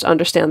just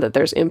understand that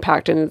there's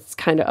impact, and it's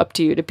kind of up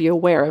to you to be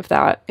aware of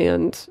that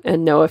and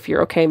know if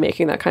you're okay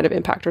making that kind of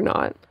impact or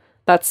not.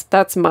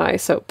 That's my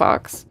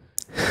soapbox.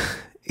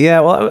 Yeah,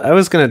 well, I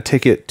was going to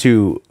take it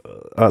to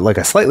like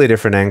a slightly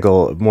different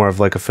angle, more of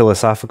like a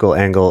philosophical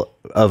angle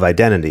of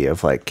identity,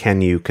 of like,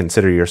 can you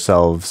consider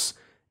yourselves,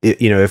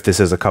 if this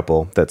is a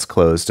couple that's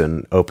closed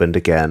and opened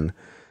again,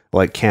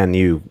 like, can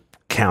you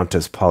count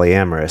as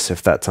polyamorous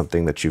if that's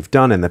something that you've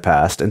done in the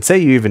past? And say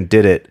you even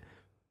did it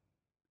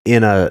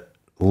in a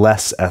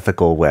less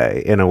ethical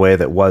way, in a way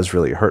that was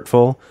really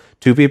hurtful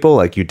to people,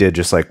 like you did,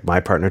 just like, my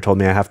partner told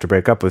me I have to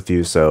break up with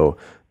you, so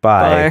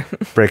bye.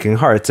 Breaking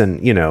hearts,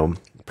 and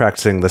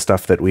practicing the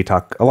stuff that we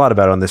talk a lot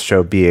about on this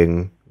show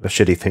being a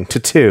shitty thing to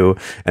do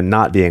and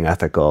not being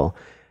ethical.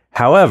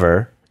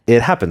 However,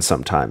 it happens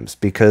sometimes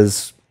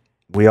because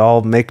we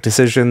all make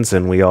decisions,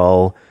 and we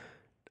all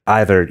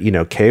either,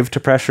 cave to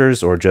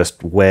pressures or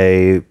just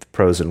weigh the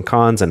pros and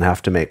cons and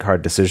have to make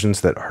hard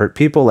decisions that hurt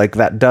people. Like,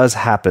 that does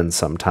happen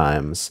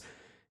sometimes,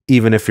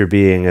 even if you're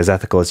being as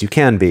ethical as you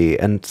can be.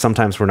 And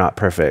sometimes we're not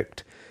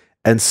perfect.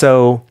 And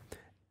so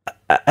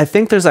I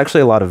think there's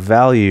actually a lot of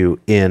value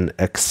in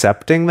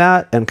accepting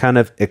that, and kind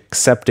of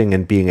accepting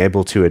and being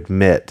able to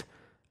admit,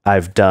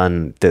 I've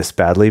done this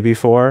badly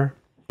before,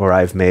 or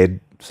I've made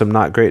some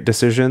not great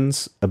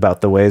decisions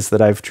about the ways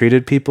that I've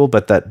treated people.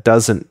 But that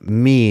doesn't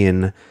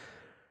mean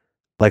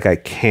like I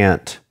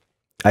can't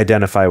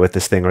identify with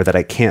this thing, or that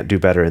I can't do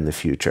better in the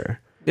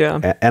future.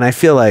 Yeah. And I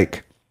feel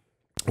like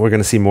we're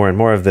going to see more and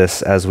more of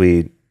this as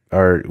we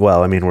are,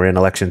 well, I mean, we're in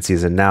election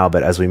season now,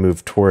 but as we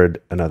move toward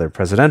another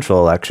presidential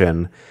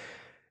election,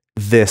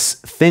 this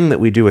thing that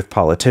we do with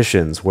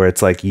politicians, where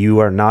it's like, you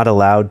are not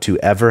allowed to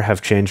ever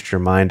have changed your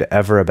mind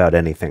ever about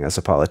anything as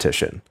a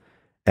politician.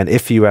 And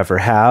if you ever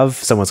have,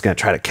 someone's going to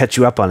try to catch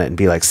you up on it and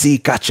be like, see,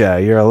 gotcha,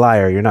 you're a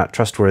liar, you're not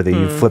trustworthy,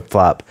 you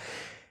flip-flop.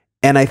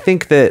 And I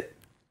think that,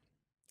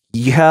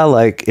 yeah,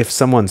 like, if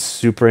someone's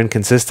super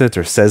inconsistent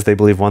or says they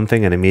believe one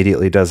thing and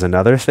immediately does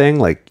another thing,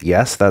 like,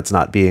 yes, that's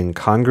not being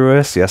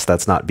congruous. Yes,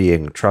 that's not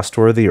being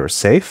trustworthy or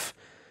safe.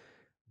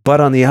 But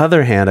on the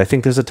other hand, I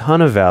think there's a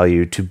ton of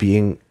value to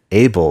being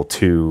able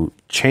to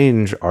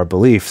change our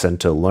beliefs and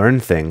to learn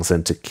things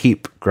and to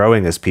keep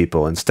growing as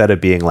people, instead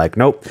of being like,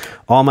 nope,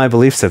 all my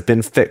beliefs have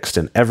been fixed,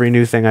 and every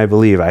new thing I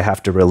believe, I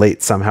have to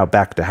relate somehow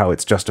back to how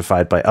it's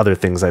justified by other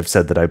things I've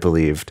said that I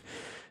believed.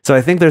 So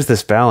I think there's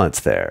this balance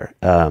there.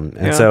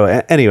 So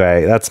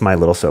anyway, that's my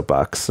little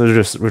soapbox. So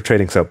we're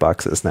trading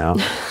soapboxes now.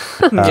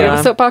 Do you have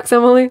a soapbox,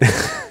 Emily?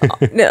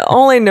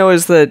 All I know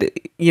is that,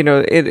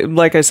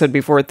 like I said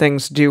before,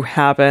 things do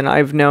happen.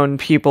 I've known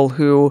people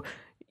who,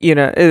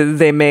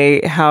 they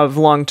may have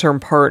long-term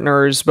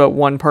partners, but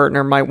one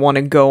partner might want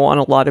to go on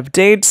a lot of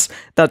dates.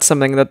 That's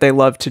something that they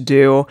love to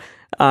do.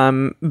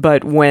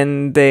 But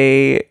when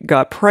they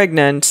got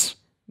pregnant,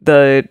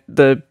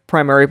 the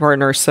primary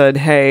partner said,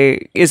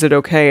 hey, is it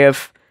okay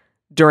if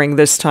during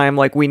this time,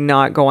 like, we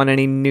not go on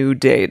any new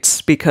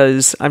dates,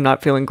 because I'm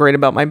not feeling great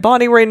about my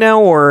body right now,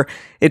 or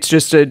it's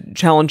just a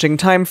challenging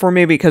time for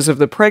me because of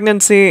the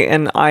pregnancy,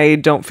 and I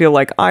don't feel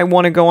like I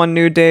want to go on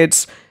new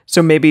dates.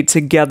 So maybe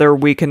together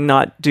we can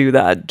not do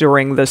that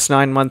during this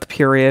 9-month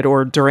period,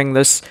 or during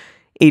this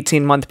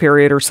 18-month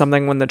period or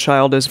something when the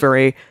child is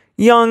very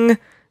young.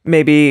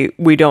 Maybe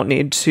we don't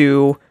need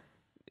to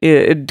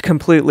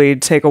completely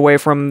take away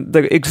from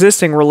the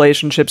existing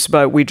relationships,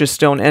 but we just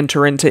don't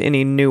enter into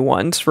any new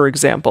ones, for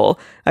example.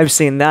 I've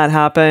seen that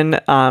happen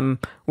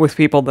with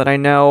people that I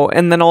know.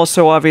 And then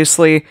also,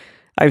 obviously,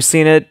 I've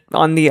seen it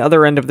on the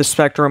other end of the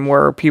spectrum,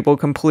 where people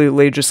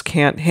completely just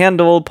can't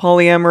handle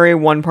polyamory.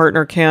 One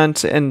partner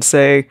can't, and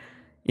say,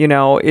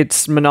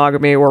 it's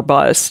monogamy or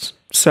bust.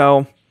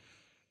 So,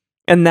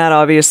 and that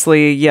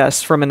obviously,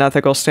 yes, from an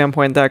ethical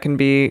standpoint, that can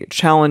be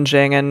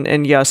challenging.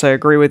 And yes, I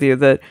agree with you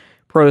that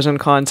pros and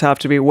cons have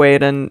to be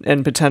weighed,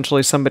 and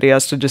potentially somebody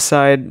has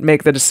to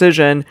make the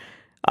decision,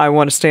 I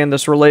want to stay in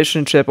this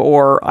relationship,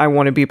 or I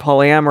want to be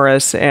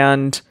polyamorous,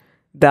 and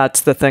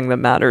that's the thing that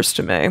matters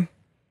to me.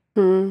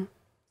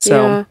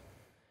 So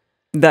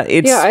that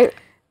it's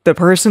the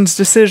person's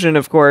decision,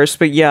 of course,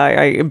 but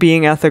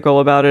being ethical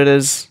about it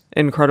is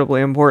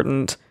incredibly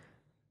important.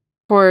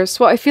 Of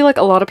course. Well, I feel like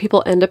a lot of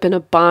people end up in a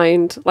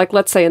bind, like,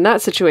 let's say in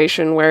that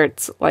situation where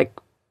it's like,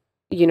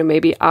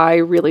 maybe I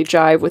really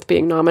jive with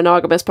being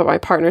non-monogamous, but my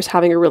partner's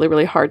having a really,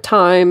 really hard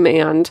time,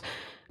 and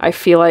I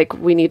feel like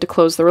we need to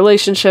close the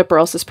relationship, or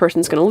else this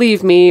person's going to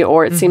leave me,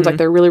 or it seems like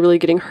they're really, really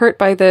getting hurt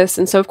by this.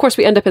 And so, of course,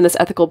 we end up in this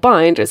ethical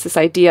bind. It's this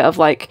idea of,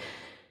 like,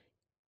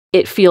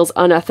 it feels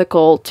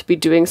unethical to be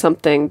doing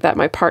something that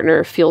my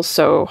partner feels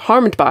so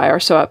harmed by or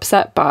so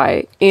upset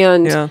by.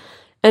 And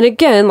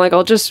again, like,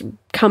 I'll just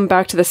come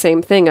back to the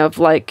same thing of,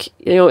 like,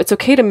 it's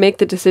okay to make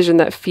the decision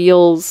that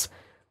feels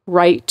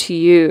right to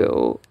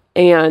you,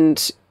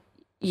 and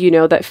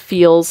that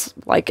feels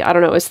like, I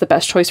don't know, it's the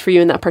best choice for you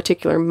in that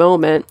particular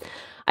moment.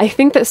 I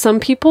think that some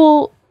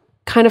people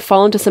kind of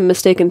fall into some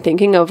mistaken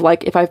thinking of,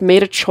 like, if I've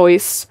made a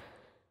choice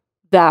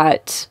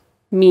that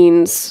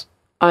means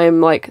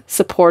I'm like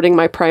supporting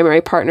my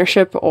primary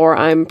partnership or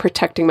I'm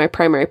protecting my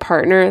primary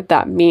partner,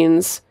 that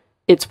means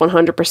it's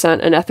 100%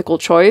 an ethical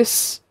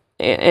choice,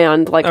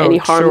 and like any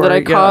harm that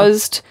I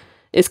caused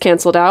is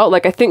canceled out.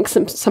 Like, I think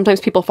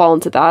sometimes people fall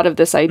into that, of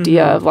this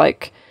idea of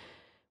like,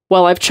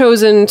 well, I've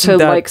chosen to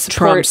that like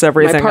support trumps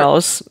everything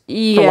else.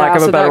 Yeah, for lack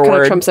of a better that kind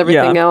word. of trumps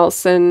everything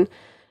else. And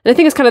I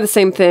think it's kind of the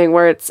same thing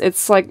where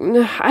it's like,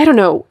 I don't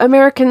know,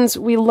 Americans,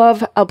 we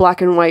love a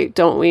black and white,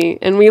 don't we?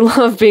 And we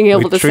love being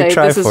able to say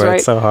this is right.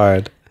 It so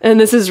hard. And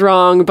this is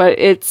wrong, but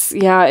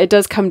it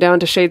does come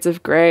down to shades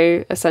of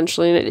gray,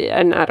 essentially.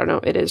 And I don't know,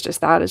 it is just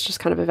that. It's just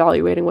kind of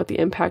evaluating what the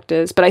impact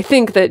is. But I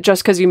think that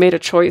just because you made a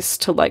choice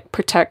to like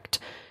protect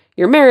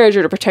your marriage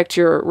or to protect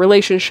your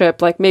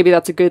relationship, like maybe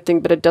that's a good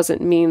thing, but it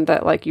doesn't mean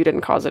that like you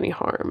didn't cause any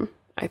harm,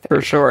 I think.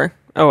 For sure.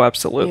 Oh,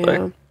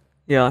 absolutely.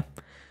 Yeah.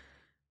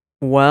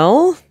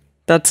 Well,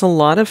 that's a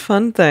lot of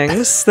fun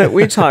things that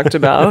we talked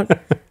about.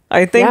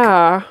 I think,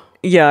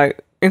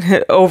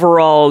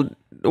 overall,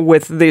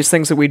 with these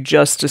things that we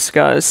just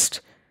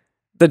discussed,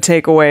 the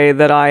takeaway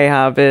that I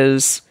have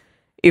is,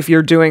 if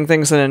you're doing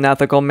things in an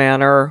ethical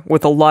manner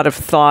with a lot of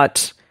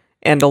thought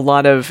and a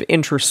lot of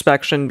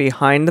introspection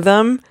behind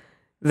them,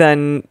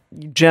 then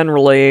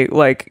generally,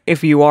 like,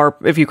 if you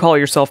call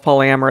yourself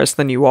polyamorous,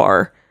 then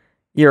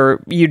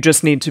you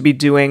just need to be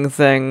doing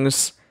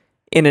things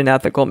in an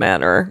ethical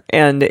manner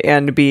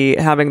and be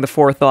having the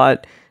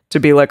forethought to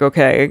be like,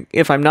 okay,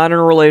 if I'm not in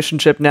a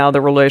relationship now,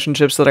 the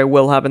relationships that I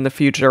will have in the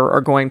future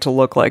are going to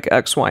look like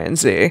X, Y, and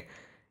Z.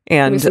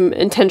 And maybe some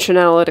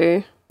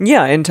intentionality.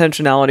 Yeah,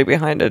 intentionality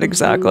behind it,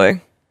 exactly.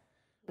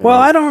 Well,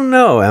 I don't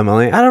know,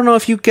 Emily. I don't know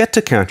if you get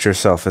to count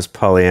yourself as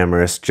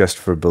polyamorous just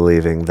for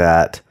believing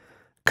that,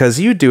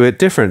 because you do it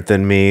different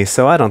than me,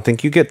 so I don't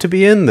think you get to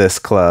be in this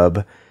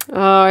club. Oh,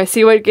 I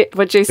see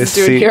what Jase is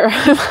doing here.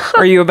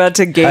 Are you about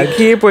to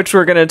gatekeep, which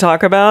we're going to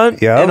talk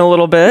about in a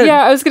little bit?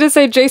 Yeah, I was going to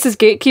say Jase is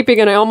gatekeeping,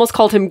 and I almost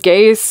called him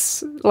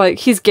Gase. Like,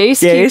 he's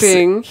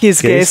gatekeeping.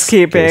 He's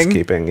gatekeeping.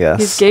 Gatekeeping, yes.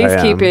 He's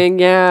gatekeeping,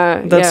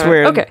 yeah. That's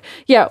weird. Okay,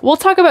 yeah, we'll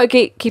talk about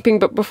gatekeeping,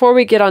 but before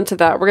we get onto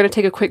that, we're going to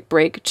take a quick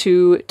break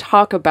to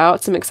talk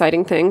about some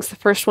exciting things. The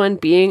first one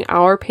being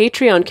our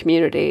Patreon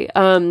community.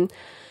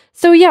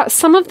 So yeah,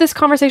 some of this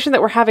conversation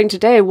that we're having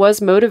today was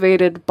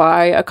motivated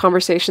by a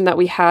conversation that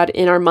we had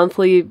in our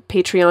monthly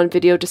Patreon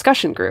video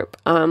discussion group,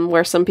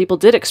 where some people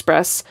did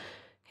express,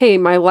 hey,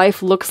 my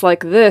life looks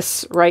like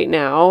this right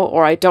now,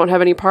 or I don't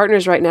have any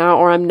partners right now,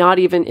 or I'm not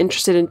even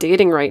interested in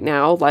dating right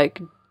now. Like,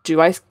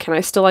 can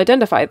I still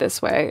identify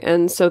this way?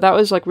 And so that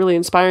was like really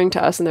inspiring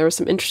to us, and there was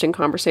some interesting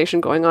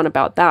conversation going on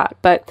about that.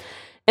 But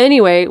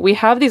anyway, we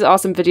have these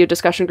awesome video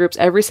discussion groups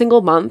every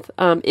single month.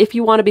 If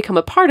you want to become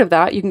a part of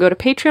that, you can go to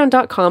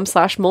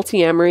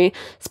patreon.com/multiamory.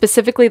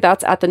 Specifically,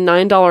 that's at the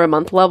 $9 a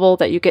month level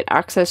that you get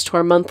access to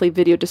our monthly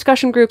video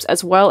discussion groups,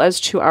 as well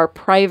as to our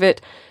private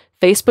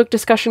Facebook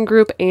discussion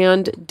group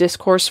and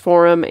discourse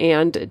forum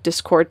and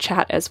Discord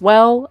chat as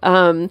well.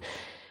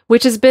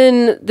 Which has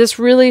been this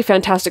really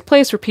fantastic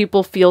place where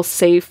people feel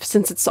safe,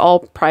 since it's all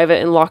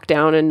private and locked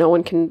down and no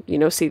one can,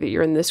 see that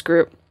you're in this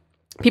group.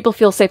 People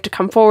feel safe to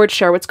come forward,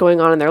 share what's going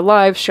on in their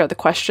lives, share the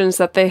questions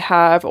that they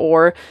have,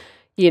 or,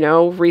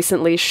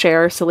 recently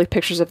share silly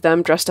pictures of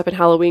them dressed up in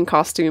Halloween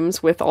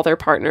costumes with all their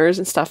partners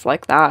and stuff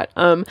like that.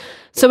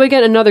 So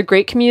again, another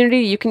great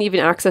community. You can even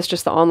access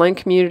just the online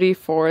community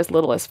for as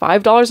little as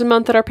 $5 a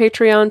month at our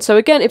Patreon. So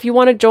again, if you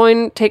want to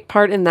join, take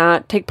part in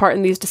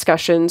these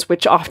discussions,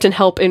 which often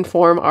help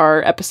inform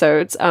our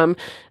episodes.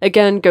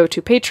 Again, go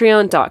to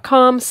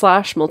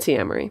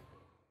patreon.com/multiamory.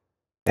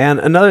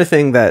 And another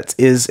thing that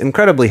is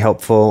incredibly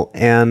helpful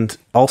and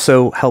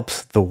also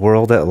helps the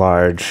world at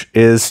large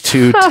is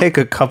to take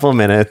a couple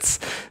minutes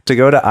to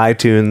go to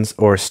iTunes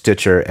or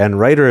Stitcher and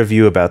write a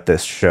review about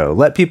this show.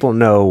 Let people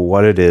know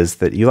what it is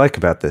that you like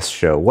about this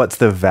show. What's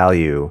the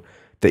value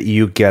that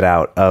you get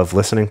out of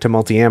listening to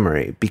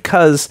Multiamory?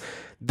 Because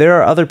there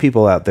are other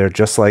people out there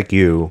just like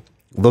you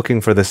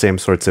looking for the same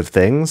sorts of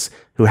things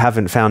who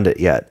haven't found it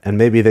yet. And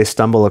maybe they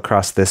stumble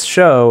across this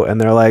show and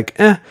they're like,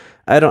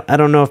 I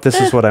don't know if this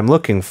is what I'm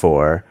looking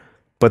for,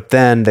 but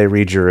then they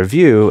read your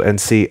review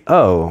and see,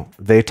 oh,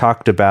 they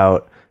talked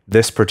about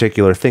this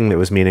particular thing that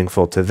was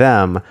meaningful to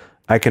them.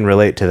 I can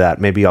relate to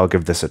that. Maybe I'll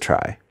give this a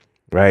try,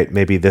 right?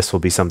 Maybe this will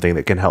be something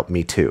that can help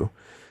me too.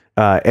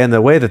 And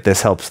the way that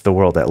this helps the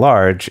world at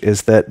large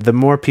is that the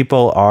more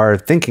people are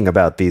thinking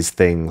about these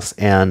things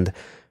and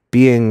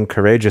being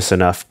courageous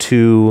enough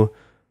to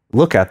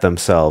look at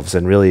themselves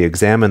and really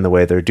examine the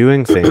way they're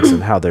doing things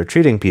and how they're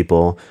treating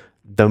people,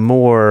 the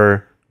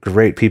more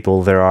great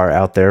people there are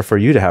out there for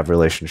you to have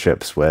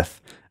relationships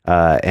with,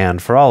 and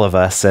for all of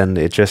us, and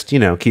it just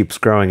keeps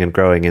growing and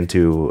growing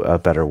into a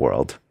better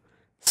world.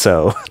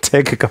 So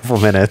take a couple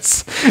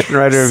minutes and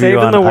write a review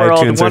on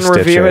iTunes or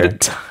Stitcher at a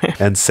time.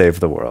 And save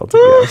the world.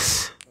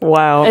 Yes.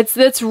 Wow.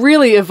 It's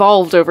really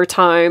evolved over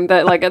time.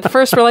 That like at the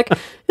first we're like,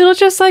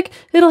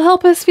 it'll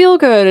help us feel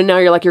good, and now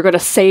you're like, you're going to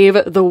save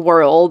the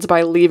world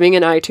by leaving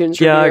an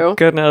iTunes review. Yeah,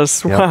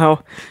 goodness. Yep.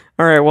 Wow.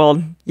 All right,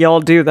 well, y'all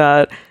do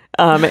that.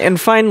 And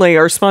finally,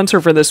 our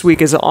sponsor for this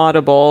week is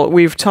Audible.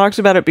 We've talked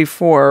about it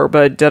before,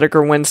 but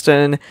Dedeker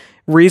Winston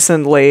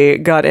recently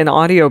got an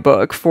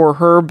audiobook for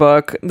her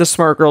book, The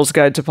Smart Girl's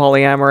Guide to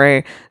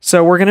Polyamory.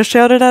 So we're going to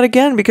shout it out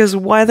again because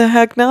why the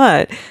heck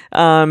not?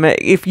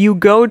 If you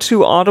go to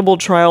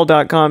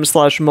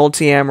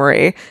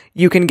audibletrial.com/multiamory,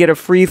 you can get a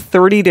free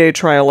 30-day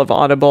trial of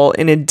Audible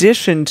in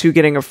addition to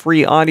getting a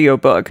free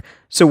audiobook.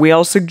 So we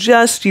all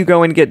suggest you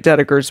go and get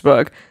Dedeker's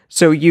book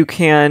so you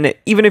can,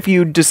 even if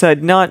you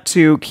decide not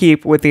to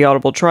keep with the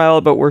Audible trial,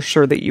 but we're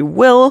sure that you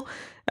will,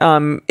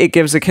 it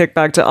gives a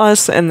kickback to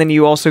us, and then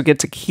you also get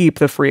to keep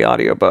the free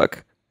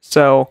audiobook.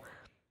 So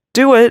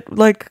do it,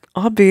 like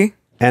Obby.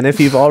 And if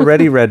you've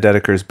already read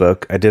Dedeker's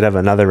book, I did have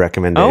another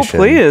recommendation.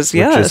 Oh, please,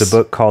 yes. Which is a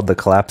book called The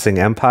Collapsing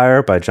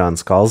Empire by John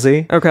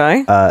Scalzi.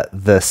 Okay.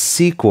 The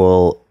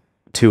sequel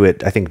to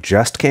it, I think,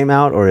 just came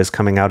out or is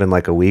coming out in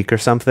like a week or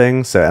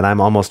something. So, and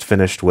I'm almost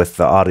finished with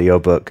the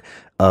audiobook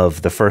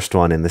of the first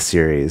one in the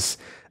series.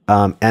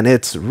 And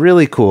it's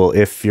really cool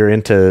if you're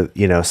into,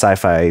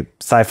 sci-fi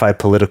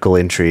political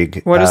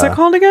intrigue. What is it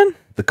called again?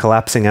 The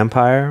Collapsing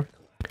Empire.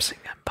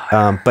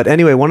 But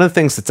anyway, one of the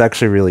things that's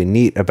actually really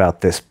neat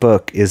about this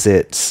book is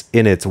it's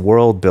in its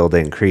world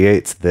building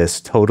creates this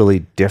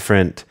totally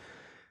different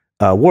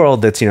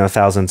world that's,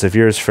 thousands of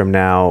years from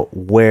now,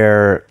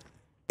 where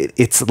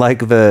it's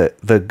like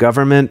the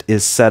government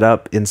is set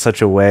up in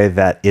such a way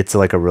that it's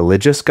like a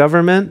religious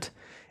government,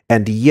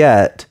 and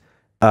yet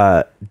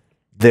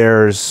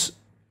there's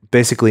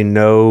basically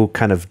no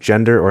kind of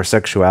gender or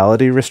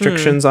sexuality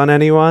restrictions on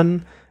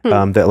anyone.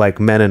 That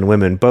like men and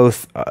women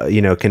both,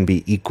 can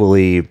be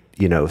equally,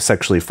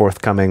 sexually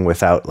forthcoming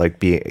without like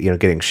being,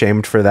 getting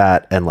shamed for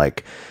that. And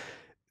like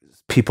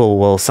people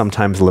will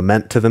sometimes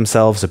lament to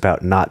themselves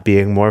about not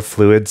being more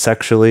fluid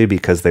sexually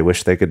because they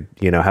wish they could,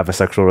 have a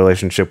sexual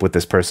relationship with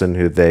this person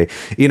who they,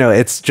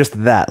 it's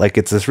just that, like,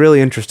 it's this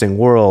really interesting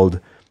world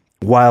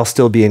while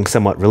still being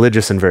somewhat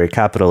religious and very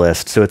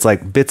capitalist. So it's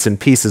like bits and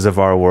pieces of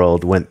our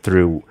world went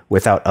through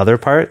without other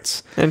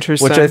parts.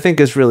 Interesting. Which I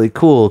think is really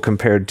cool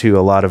compared to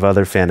a lot of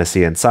other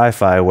fantasy and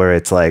sci-fi where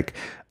it's like,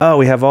 oh,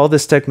 we have all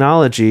this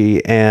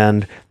technology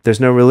and there's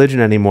no religion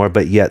anymore,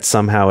 but yet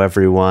somehow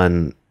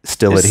everyone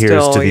still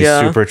adheres to these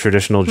super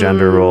traditional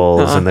gender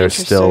roles, and there's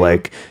still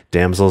like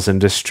damsels in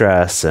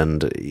distress,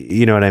 and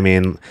you know what I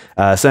mean?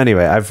 So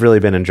anyway, I've really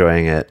been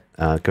enjoying it.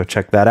 Go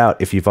check that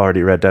out if you've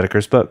already read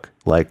Dedeker's book,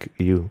 like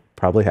you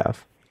probably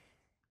have.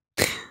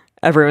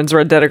 Everyone's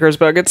read Dedeker's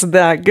book. It's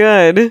that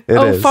good. It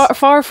is.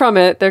 Far from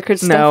it. There could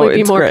definitely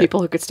be more people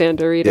who could stand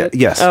to read it.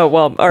 Yes. Oh,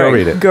 well, all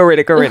right. Go read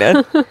it. Go read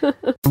it.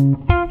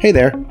 Hey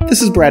there,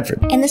 this is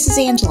Bradford. And this is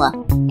Angela.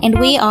 And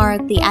we are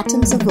the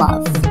Atoms of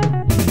Love.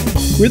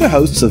 We're the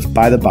hosts of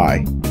By the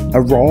By,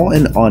 a raw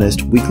and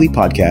honest weekly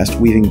podcast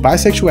weaving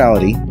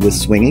bisexuality with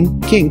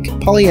swinging, kink,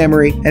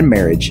 polyamory, and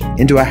marriage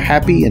into a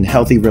happy and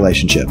healthy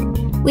relationship.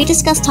 We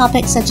discuss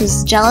topics such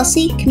as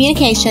jealousy,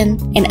 communication,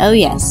 and oh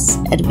yes,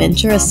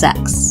 adventurous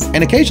sex.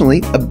 And occasionally,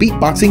 a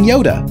beatboxing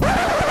Yoda.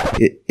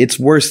 It's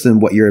worse than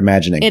what you're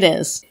imagining. It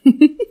is.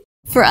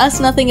 For us,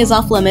 nothing is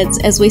off limits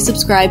as we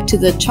subscribe to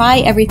the try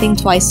everything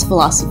twice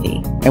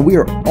philosophy. And we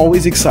are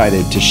always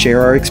excited to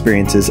share our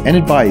experiences and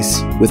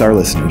advice with our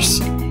listeners.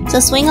 So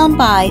swing on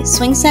by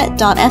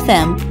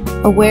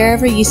swingset.fm or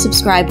wherever you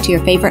subscribe to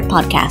your favorite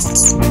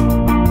podcasts.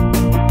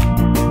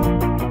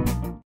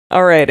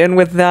 All right, and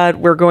with that,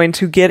 we're going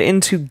to get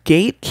into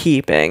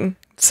gatekeeping.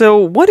 So,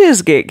 what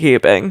is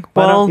gatekeeping?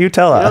 Why don't you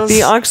tell us?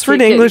 The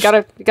Oxford English.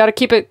 You gotta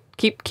keep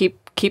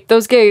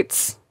those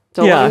gates.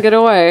 Don't let them get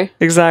away.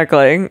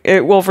 Exactly.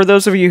 Well, for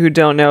those of you who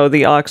don't know,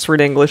 the Oxford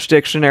English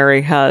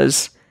Dictionary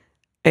has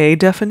a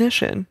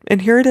definition,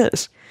 and here it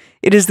is.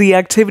 It is the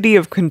activity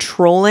of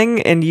controlling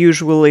and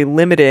usually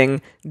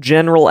limiting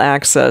general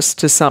access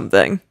to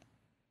something.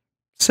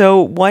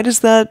 So why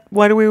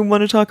do we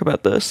want to talk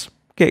about this?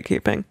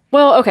 Gatekeeping.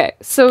 Well, okay.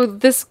 So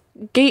this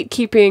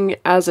gatekeeping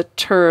as a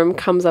term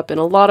comes up in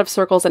a lot of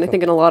circles, and I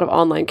think in a lot of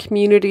online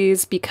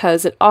communities,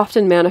 because it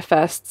often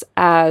manifests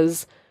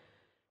as,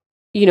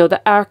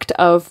 the act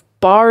of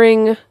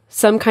barring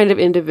some kind of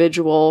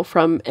individual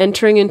from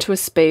entering into a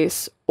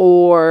space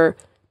or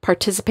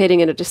participating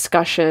in a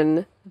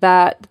discussion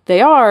that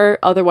they are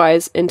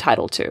otherwise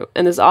entitled to.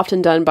 And this is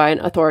often done by an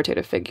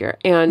authoritative figure.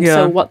 And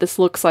so what this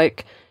looks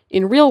like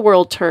in real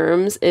world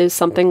terms is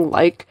something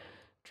like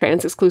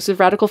trans-exclusive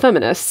radical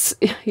feminists,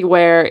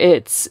 where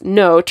it's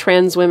no,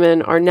 trans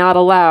women are not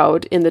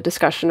allowed in the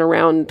discussion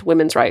around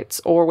women's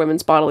rights or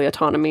women's bodily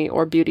autonomy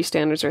or beauty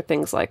standards or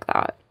things like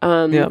that.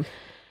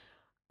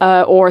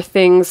 Or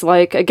things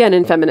like, again,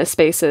 in feminist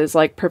spaces,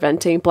 like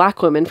preventing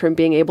Black women from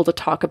being able to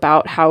talk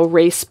about how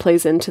race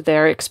plays into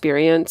their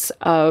experience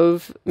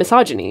of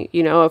misogyny,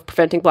 of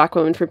preventing Black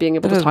women from being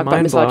able to talk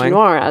about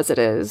misogynoir as it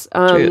is.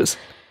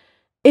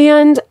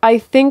 And I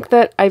think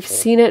that I've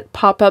seen it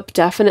pop up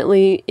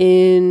definitely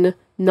in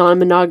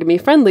non-monogamy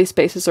friendly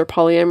spaces or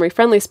polyamory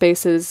friendly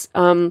spaces,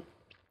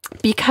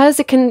 because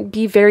it can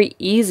be very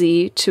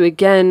easy to,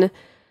 again,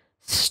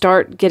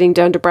 start getting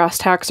down to brass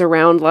tacks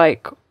around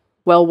like,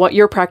 well, what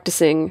you're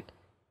practicing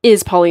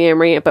is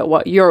polyamory, but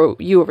what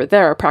you over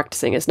there are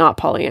practicing is not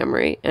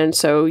polyamory. And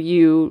so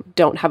you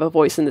don't have a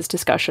voice in this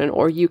discussion,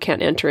 or you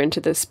can't enter into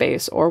this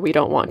space, or we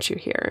don't want you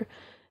here.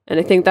 And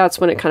I think that's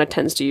when it kind of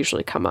tends to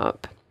usually come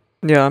up.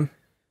 Yeah.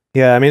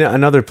 Yeah, I mean,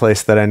 another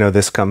place that I know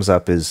this comes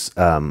up is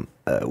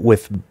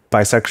with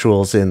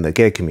bisexuals in the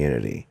gay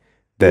community.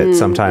 That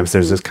sometimes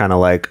there's this kind of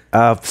like,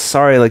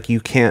 sorry, like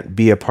you can't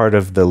be a part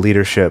of the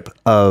leadership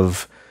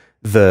of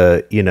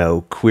the,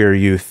 queer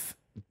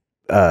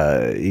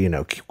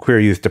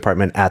youth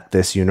department at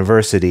this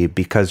university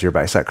because you're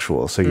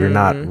bisexual. So you're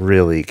not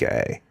really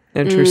gay.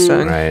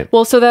 Interesting. Right.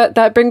 Well, so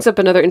that brings up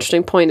another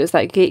interesting point, is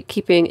that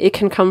gatekeeping, it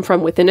can come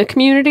from within a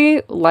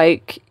community,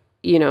 like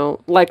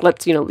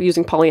let's,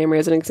 using polyamory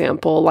as an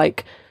example,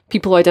 like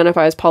people who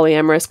identify as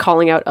polyamorous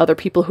calling out other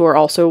people who are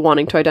also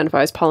wanting to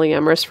identify as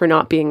polyamorous for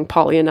not being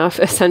poly enough,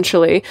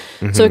 essentially.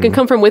 Mm-hmm. So it can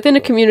come from within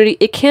a community.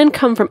 It can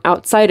come from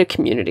outside a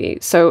community.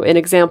 So an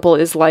example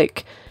is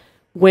like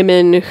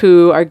women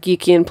who are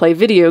geeky and play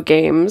video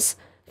games.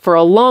 For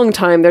a long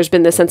time, there's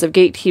been this sense of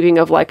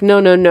gatekeeping of like, no,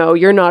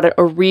 you're not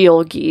a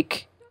real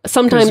geek.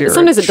 Sometimes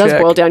it does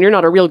boil down. You're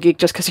not a real geek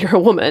just because you're a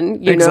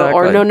woman, know,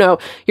 or no,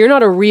 you're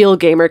not a real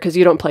gamer because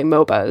you don't play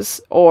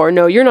MOBAs, or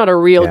no, you're not a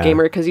real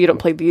gamer because you don't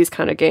play these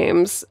kind of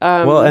games.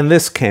 Well, and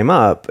this came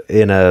up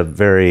in a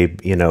very,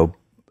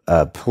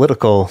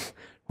 political,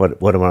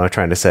 what am I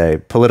trying to say?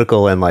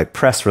 Political and like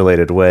press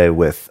related way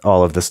with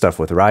all of the stuff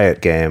with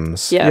Riot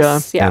Games.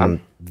 Yes, yeah. And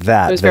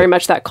there's very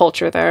much that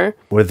culture there,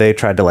 where they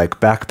tried to like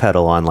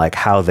backpedal on like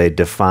how they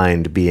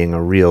defined being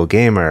a real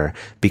gamer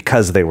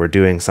because they were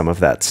doing some of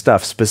that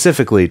stuff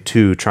specifically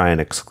to try and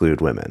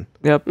exclude women.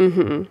 Yep.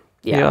 Mm-hmm.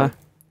 Yeah.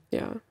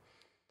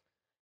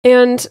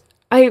 And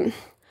I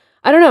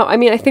don't know. I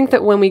mean, I think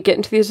that when we get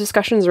into these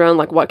discussions around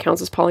like what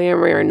counts as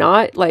polyamory or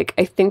not, like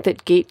I think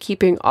that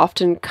gatekeeping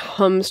often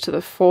comes to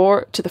the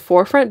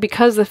forefront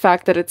because the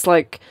fact that it's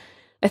like,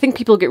 I think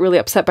people get really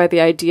upset by the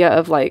idea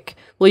of like,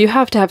 well, you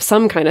have to have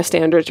some kind of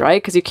standards, right?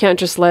 Because you can't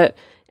just let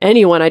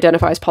anyone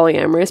identify as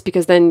polyamorous,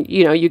 because then,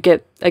 you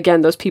get,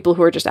 again, those people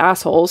who are just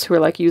assholes who are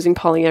like using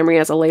polyamory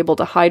as a label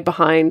to hide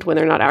behind when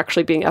they're not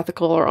actually being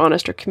ethical or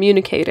honest or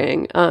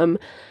communicating. And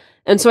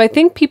so I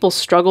think people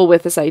struggle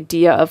with this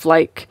idea of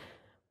like,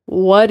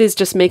 what is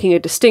just making a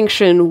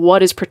distinction?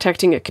 What is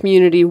protecting a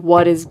community?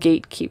 What is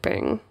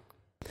gatekeeping?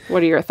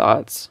 What are your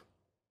thoughts?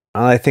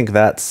 I think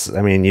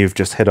you've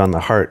just hit on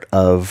the heart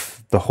of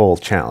the whole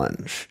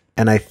challenge.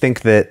 And I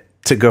think that,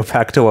 to go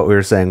back to what we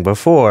were saying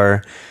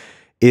before,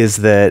 is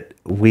that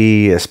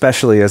we,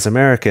 especially as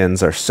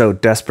Americans, are so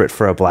desperate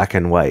for a black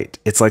and white.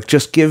 It's like,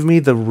 just give me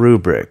the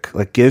rubric,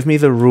 like give me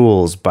the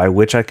rules by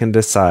which I can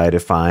decide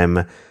if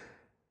I'm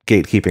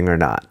gatekeeping or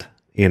not,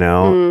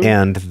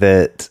 and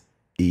that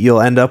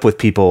you'll end up with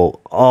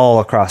people all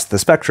across the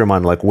spectrum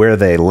on like where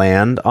they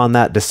land on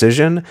that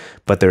decision,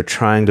 but they're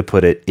trying to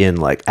put it in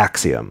like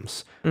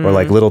axioms or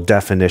like little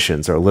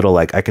definitions or little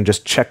like, I can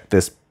just check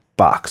this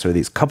box or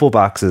these couple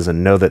boxes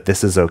and know that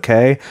this is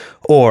okay.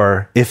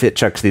 Or if it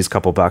checks these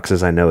couple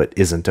boxes, I know it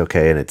isn't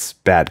okay and it's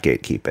bad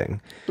gatekeeping.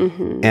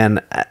 Mm-hmm.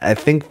 And I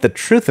think the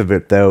truth of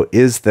it, though,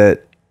 is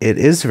that it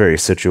is very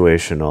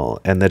situational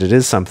and that it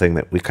is something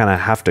that we kind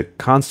of have to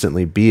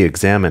constantly be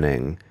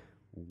examining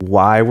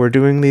why we're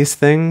doing these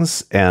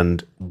things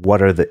and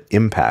what are the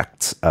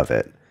impacts of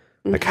it.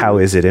 Like, how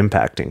is it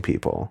impacting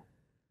people?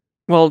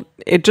 Well,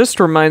 it just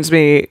reminds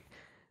me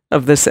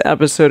of this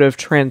episode of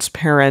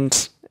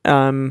Transparent,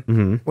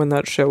 when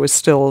that show was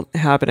still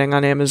happening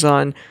on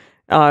Amazon,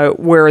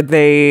 where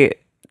they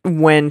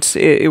went,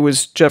 it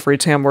was Jeffrey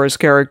Tambor's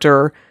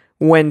character,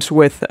 went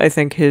with, I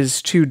think,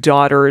 his two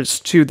daughters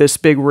to this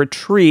big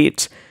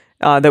retreat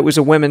that was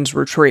a women's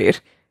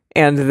retreat.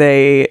 And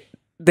they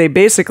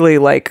basically,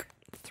 like,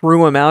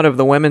 threw him out of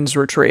the women's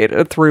retreat,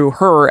 threw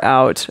her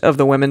out of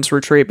the women's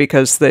retreat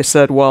because they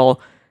said,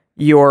 well,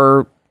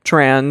 you're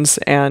trans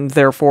and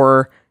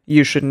therefore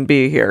you shouldn't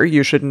be here.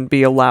 You shouldn't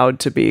be allowed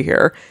to be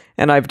here.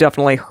 And I've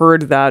definitely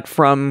heard that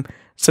from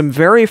some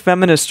very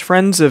feminist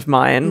friends of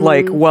mine,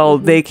 like, well,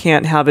 they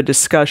can't have a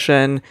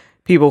discussion.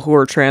 People who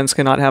are trans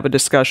cannot have a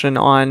discussion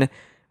on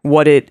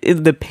what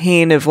the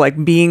pain of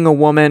like being a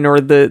woman or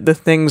the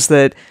things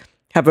that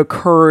have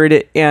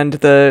occurred and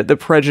the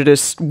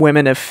prejudice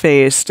women have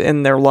faced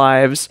in their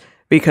lives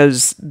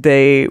because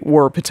they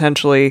were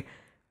potentially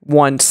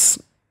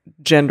once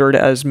gendered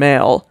as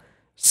male.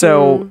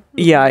 So,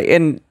 yeah,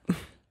 and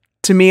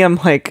to me, I'm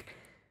like,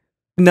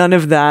 none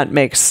of that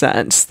makes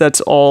sense.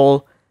 That's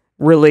all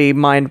really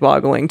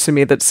mind-boggling to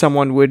me that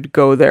someone would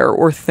go there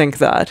or think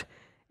that.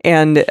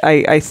 And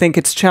I think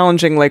it's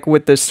challenging, like,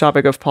 with this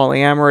topic of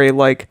polyamory,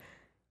 like,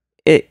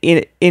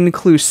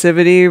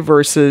 inclusivity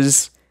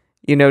versus,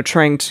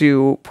 trying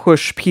to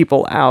push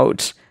people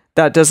out.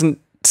 That doesn't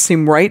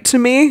seem right to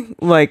me.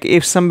 Like,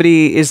 if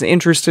somebody is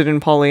interested in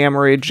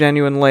polyamory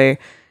genuinely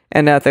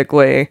and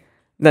ethically,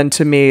 then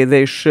to me,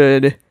 they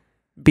should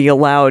be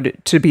allowed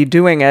to be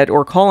doing it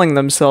or calling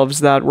themselves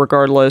that,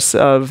 regardless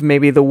of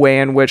maybe the way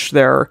in which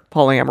their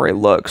polyamory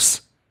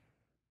looks.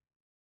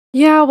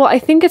 Yeah, well, I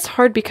think it's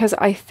hard because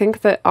I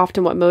think that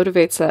often what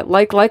motivates it,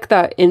 like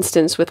that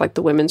instance with like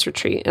the women's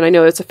retreat, and I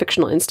know it's a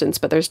fictional instance,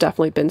 but there's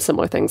definitely been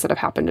similar things that have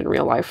happened in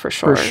real life for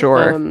sure. For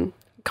sure.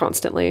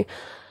 Constantly.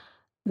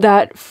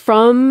 That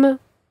from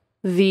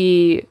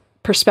the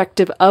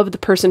perspective of the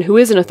person who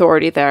is an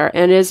authority there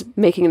and is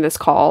making this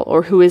call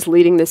or who is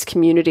leading this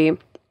community,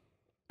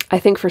 I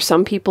think for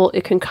some people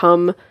it can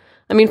come,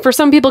 I mean, for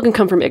some people it can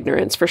come from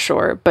ignorance for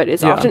sure, but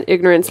it's often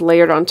ignorance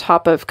layered on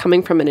top of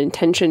coming from an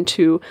intention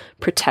to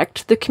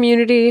protect the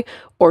community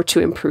or to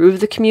improve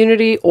the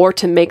community or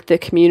to make the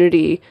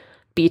community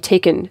be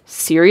taken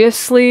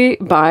seriously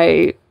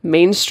by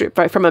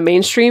from a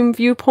mainstream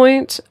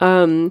viewpoint.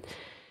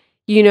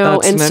 You know,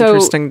 that's and an so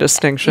interesting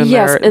distinction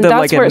yes, there. and that that's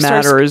like where it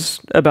matters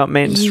about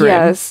mainstream.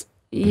 Yes.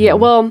 Yeah,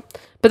 well,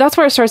 but that's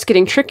where it starts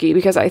getting tricky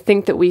because I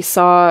think that we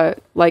saw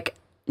like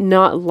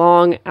not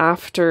long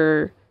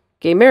after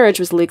gay marriage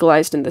was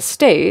legalized in the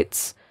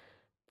States,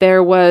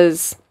 there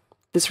was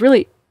this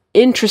really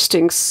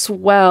interesting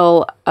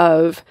swell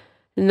of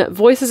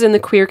voices in the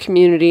queer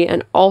community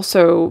and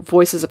also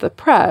voices of the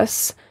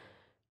press,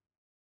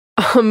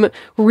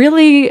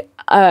 really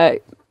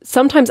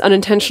sometimes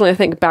unintentionally, I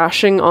think,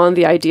 bashing on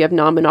the idea of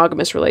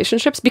non-monogamous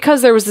relationships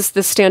because there was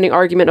this standing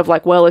argument of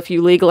like, well, if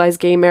you legalize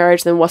gay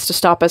marriage, then what's to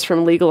stop us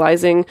from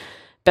legalizing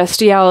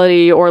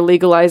bestiality or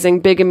legalizing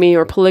bigamy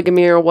or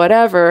polygamy or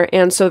whatever?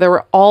 And so there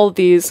were all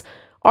these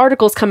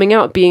articles coming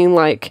out being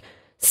like,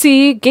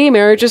 see, gay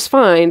marriage is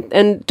fine.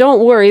 And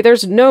don't worry,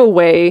 there's no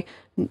way,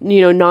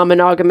 you know,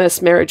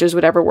 non-monogamous marriages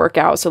would ever work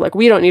out. So like,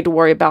 we don't need to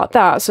worry about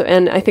that. So,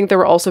 and I think there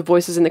were also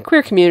voices in the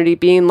queer community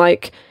being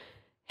like,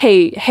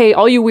 hey,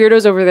 all you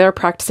weirdos over there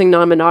practicing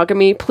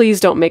non-monogamy, please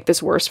don't make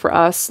this worse for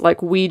us.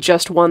 Like, we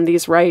just won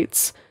these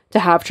rights to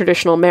have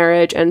traditional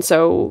marriage. And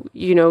so,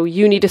 you know,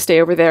 you need to stay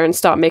over there and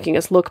stop making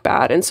us look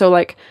bad. And so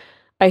like,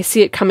 I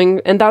see it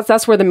coming, and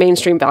that's where the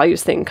mainstream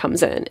values thing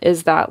comes in,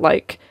 is that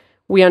like,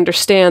 we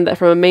understand that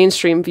from a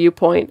mainstream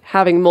viewpoint,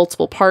 having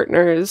multiple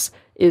partners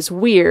is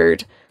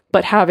weird,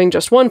 but having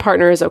just one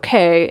partner is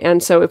okay.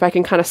 And so if I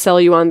can kind of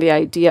sell you on the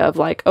idea of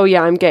like, oh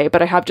yeah, I'm gay,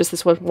 but I have just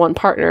this one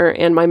partner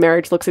and my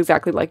marriage looks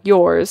exactly like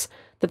yours,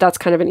 that's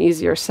kind of an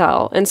easier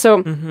sell. And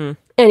so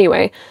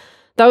anyway,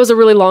 that was a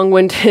really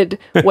long-winded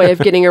way of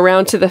getting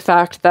around to the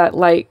fact that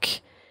like,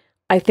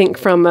 I think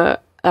from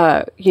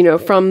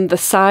from the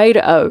side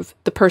of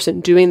the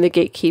person doing the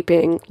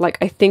gatekeeping, like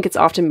I think it's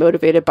often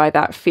motivated by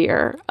that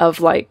fear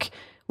of like,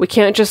 we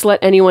can't just let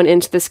anyone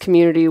into this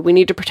community. We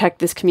need to protect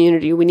this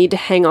community. We need to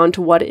hang on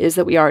to what it is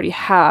that we already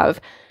have.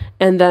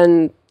 And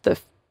then the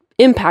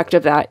impact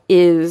of that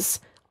is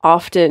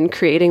often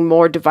creating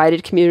more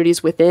divided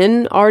communities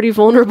within already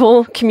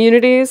vulnerable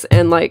communities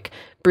and like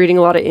breeding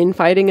a lot of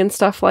infighting and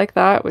stuff like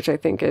that, which I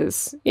think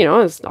is, you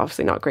know, is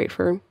obviously not great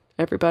for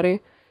everybody.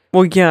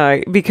 Well,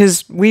 yeah,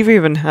 because we've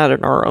even had it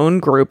in our own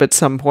group at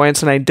some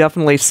points, and I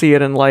definitely see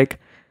it in like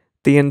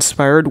the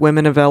Inspired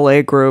Women of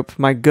LA group.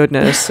 My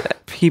goodness,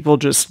 people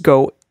just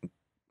go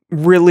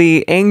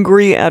really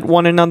angry at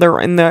one another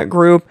in that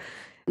group.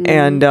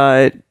 And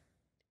I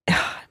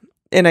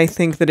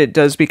think that it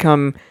does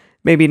become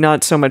maybe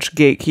not so much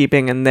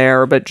gatekeeping in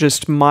there, but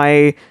just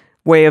my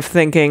way of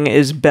thinking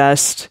is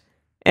best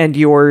and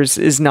yours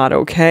is not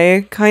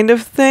okay kind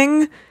of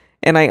thing.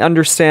 And I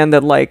understand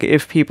that like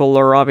if people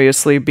are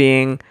obviously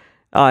being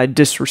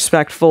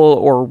disrespectful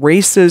or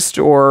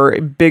racist or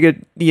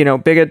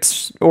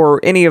bigots or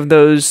any of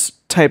those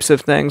types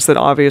of things, that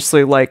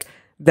obviously like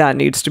that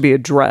needs to be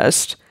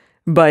addressed.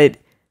 But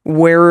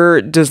where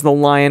is the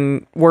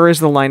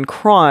line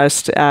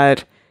crossed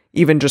at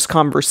even just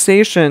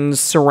conversations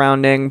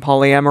surrounding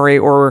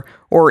polyamory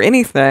or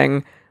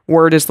anything?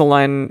 Where is the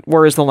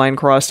line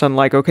crossed on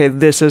like, okay,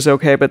 this is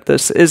okay, but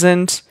this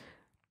isn't?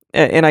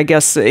 And I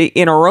guess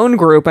in our own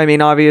group, I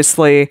mean,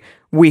 obviously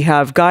we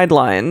have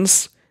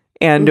guidelines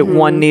and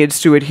one needs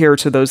to adhere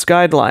to those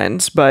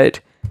guidelines, but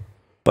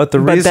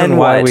the reason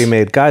why we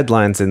made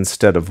guidelines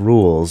instead of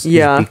rules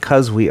is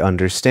because we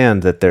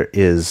understand that there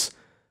is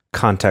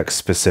context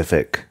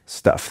specific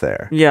stuff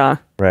there. Yeah.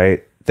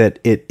 Right? That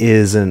it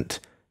isn't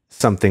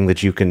something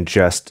that you can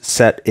just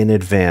set in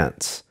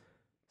advance.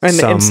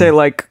 And say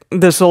like,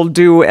 this will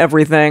do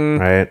everything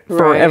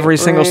for every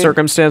single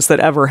circumstance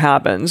that ever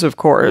happens, of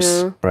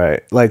course. Yeah.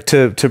 Right. Like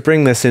to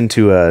bring this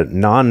into a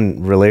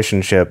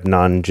non-relationship,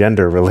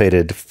 non-gender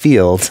related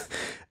field,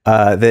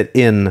 that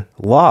in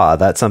law,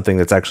 that's something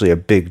that's actually a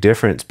big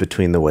difference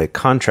between the way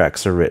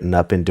contracts are written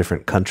up in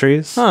different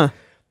countries. That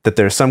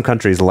there are some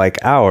countries like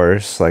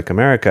ours, like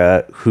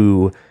America,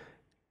 who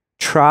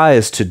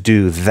tries to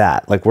do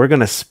that. Like, we're going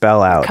to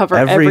spell out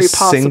every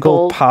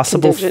single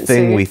possible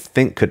thing we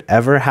think could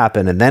ever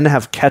happen and then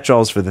have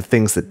catch-alls for the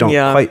things that don't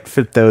quite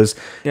fit those.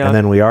 And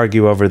then we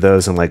argue over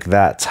those, and like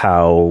that's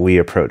how we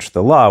approach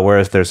the law.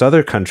 Whereas there's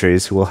other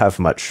countries who will have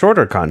much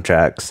shorter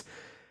contracts,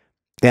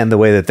 and the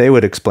way that they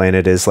would explain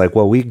it is like,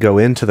 well, we go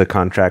into the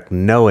contract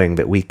knowing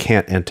that we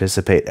can't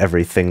anticipate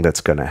everything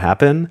that's going to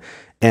happen.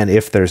 And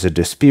if there's a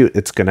dispute,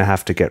 it's going to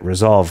have to get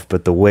resolved.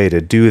 But the way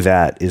to do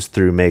that is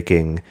through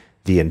making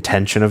the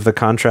intention of the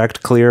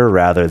contract clear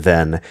rather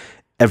than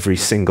every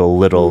single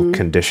little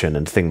condition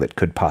and thing that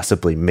could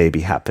possibly maybe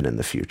happen in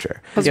the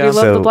future. Because we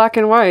love the black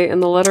and white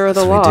and the letter of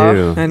the law. We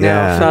do. I know,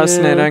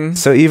 fascinating.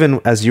 So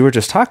even as you were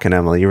just talking,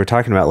 Emily, you were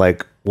talking about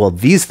like, well,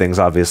 these things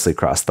obviously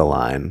cross the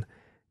line.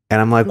 And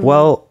I'm like,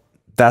 well,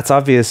 that's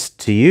obvious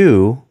to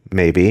you,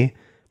 maybe,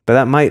 but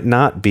that might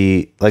not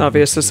be like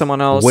obvious to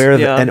someone else.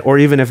 Where or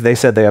even if they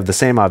said they have the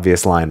same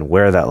obvious line,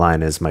 where that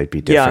line is might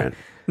be different.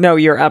 Yeah. No,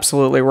 you're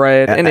absolutely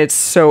right. And it's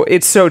so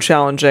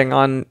challenging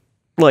on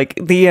like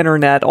the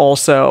internet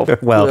also.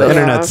 Well, the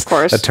internet's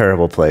a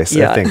terrible place.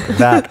 I think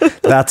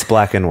that's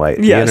black and white.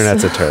 Yes. The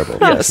internet's a terrible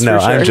Yes, place. No,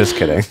 for sure. I'm just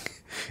kidding.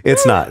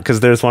 It's not, because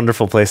there's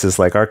wonderful places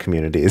like our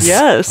communities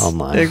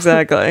online.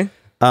 Exactly.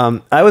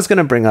 I was going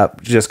to bring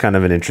up just kind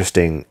of an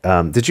interesting.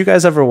 Did you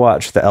guys ever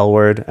watch The L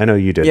Word? I know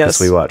you did, because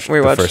we watched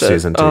the first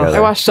season together. I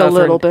watched a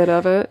little bit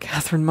of it.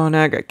 Catherine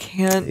Monag, I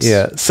can't.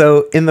 Yeah.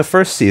 So in the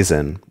first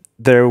season,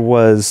 there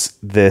was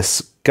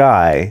this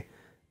guy.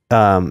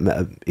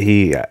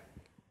 He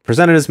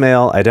presented as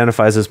male,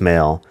 identifies as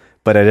male,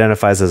 but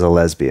identifies as a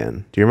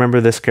lesbian. Do you remember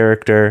this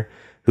character?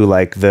 Who,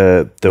 like,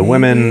 the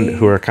women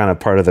who are kind of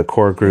part of the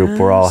core group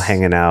were all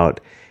hanging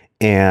out,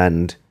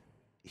 and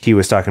he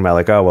was talking about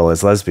like, oh, well,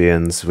 as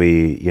lesbians,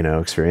 we,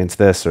 experience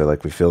this, or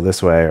like we feel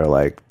this way, or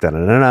like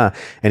da-da-da-da.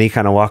 And he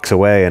kind of walks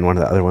away, and one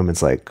of the other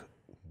women's like,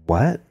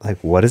 what? Like,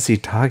 what is he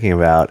talking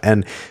about?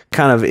 And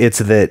kind of it's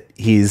that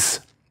he's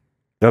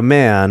a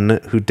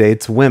man who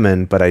dates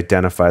women but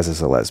identifies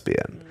as a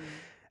lesbian.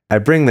 I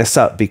bring this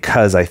up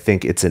because I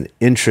think it's an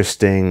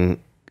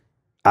interesting,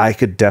 I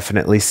could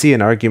definitely see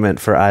an argument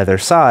for either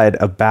side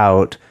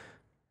about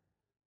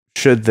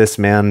should this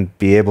man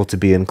be able to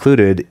be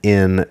included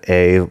in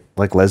a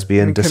like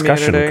lesbian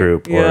discussion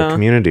group or a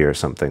community or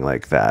something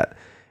like that.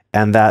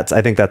 And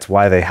I think that's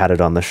why they had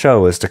it on the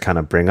show, is to kind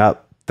of bring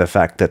up the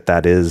fact that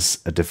that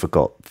is a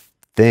difficult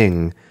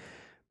thing.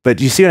 But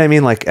you see what I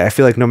mean? Like, I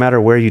feel like no matter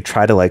where you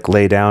try to like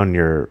lay down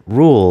your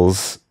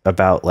rules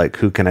about like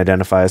who can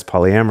identify as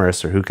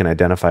polyamorous or who can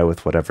identify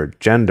with whatever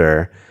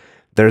gender,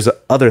 there's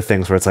other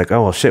things where it's like,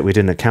 oh, well, shit, we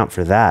didn't account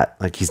for that.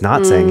 Like, he's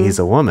not saying he's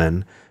a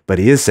woman, but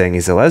he is saying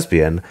he's a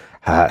lesbian.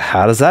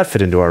 How does that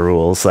fit into our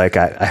rules? Like,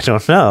 I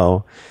don't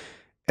know.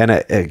 And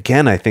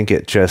again, I think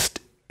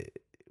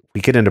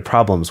we get into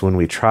problems when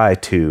we try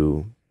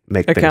to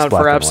make things account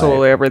black for and absolutely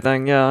white.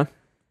 everything. Yeah.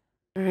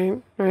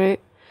 Right.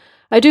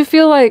 I do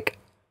feel like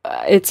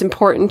it's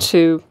important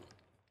to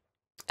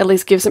at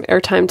least give some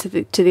airtime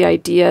to the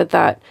idea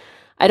that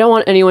I don't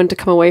want anyone to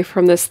come away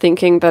from this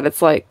thinking that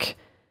it's like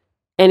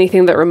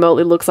anything that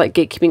remotely looks like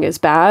gatekeeping is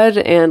bad,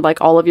 and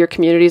like all of your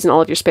communities and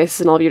all of your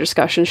spaces and all of your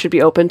discussions should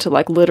be open to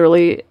like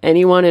literally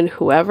anyone and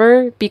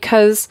whoever,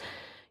 because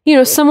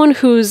someone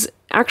who's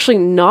actually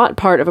not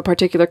part of a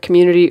particular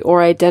community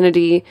or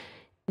identity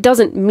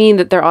doesn't mean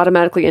that they're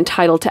automatically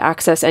entitled to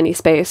access any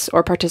space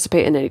or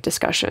participate in any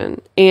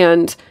discussion.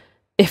 And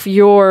if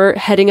you're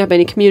heading up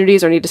any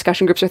communities or any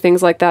discussion groups or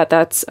things like that,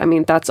 that's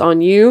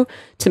on you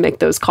to make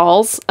those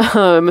calls,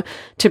 to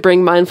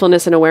bring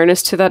mindfulness and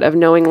awareness to that, of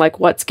knowing like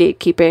what's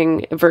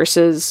gatekeeping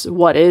versus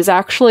what is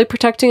actually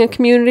protecting a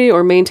community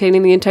or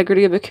maintaining the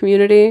integrity of a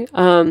community.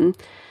 And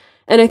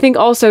I think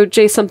also,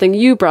 Jase, something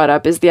you brought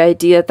up is the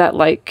idea that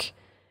like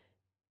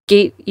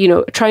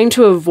trying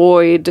to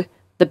avoid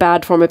the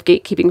bad form of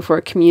gatekeeping for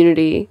a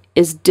community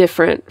is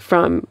different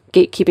from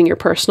gatekeeping your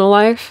personal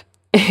life.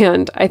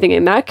 And I think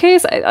in that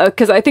case,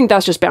 because I think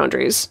that's just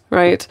boundaries,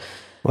 right?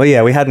 Well,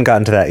 yeah, we hadn't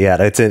gotten to that yet.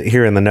 It's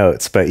here in the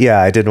notes, but yeah,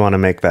 I did want to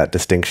make that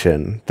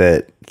distinction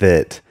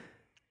that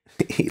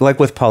like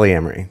with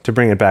polyamory, to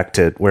bring it back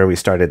to where we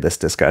started this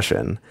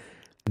discussion,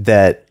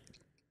 that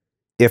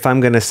if I'm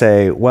going to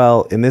say,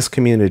 well, in this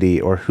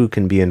community or who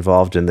can be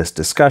involved in this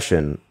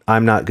discussion,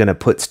 I'm not going to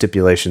put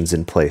stipulations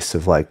in place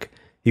of like,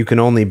 you can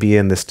only be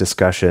in this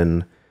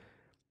discussion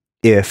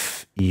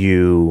if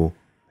you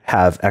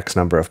have X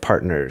number of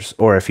partners,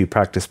 or if you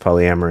practice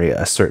polyamory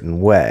a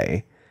certain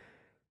way,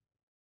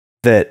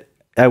 that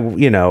I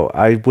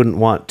wouldn't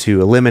want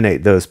to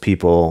eliminate those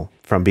people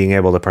from being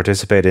able to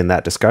participate in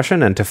that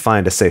discussion and to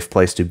find a safe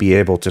place to be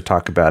able to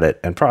talk about it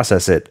and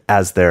process it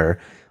as they're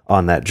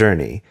on that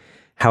journey.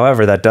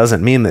 However, that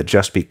doesn't mean that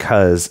just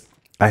because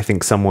I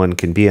think someone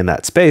can be in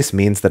that space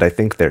means that I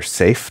think they're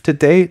safe to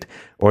date,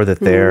 or that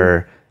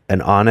they're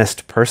an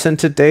honest person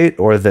to date,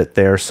 or that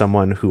they're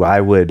someone who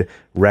I would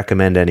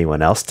recommend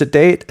anyone else to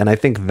date. And I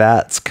think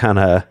that's kind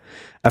of,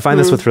 I find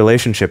this with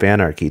relationship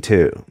anarchy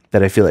too,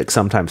 that I feel like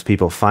sometimes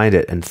people find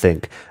it and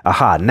think,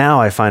 aha, now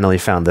I finally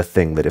found the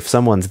thing that if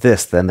someone's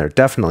this, then they're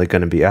definitely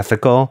going to be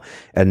ethical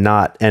and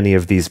not any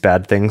of these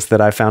bad things that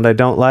I found I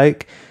don't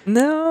like.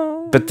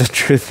 No. But the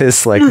truth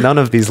is, like, none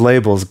of these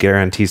labels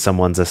guarantee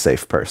someone's a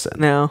safe person.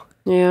 No.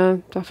 Yeah,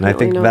 definitely. And I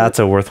think that's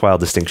a worthwhile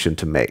distinction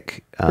to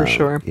make. For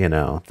sure.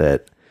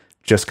 That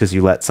just because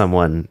you let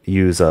someone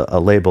use a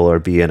label or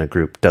be in a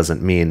group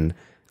doesn't mean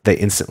they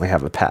instantly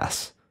have a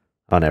pass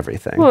on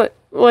everything. Well,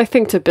 I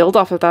think to build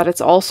off of that,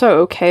 it's also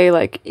okay,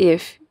 like,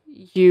 if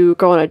you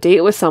go on a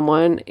date with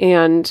someone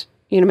and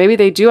maybe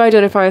they do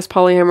identify as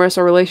polyamorous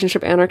or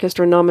relationship anarchist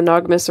or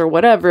non-monogamous or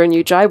whatever, and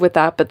you jive with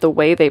that, but the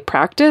way they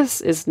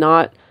practice is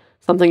not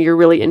something you're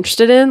really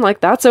interested in, like,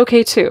 that's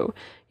okay too.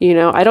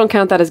 I don't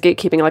count that as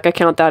gatekeeping. Like, I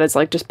count that as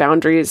like just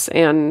boundaries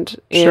and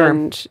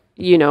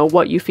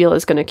what you feel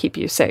is going to keep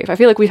you safe. I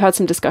feel like we've had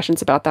some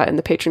discussions about that in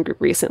the patron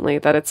group recently,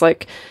 that it's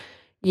like,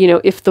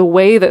 if the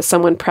way that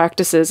someone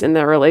practices in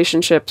their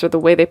relationships or the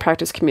way they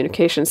practice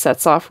communication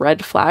sets off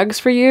red flags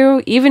for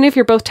you, even if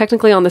you're both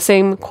technically on the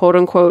same quote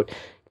unquote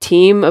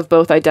team of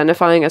both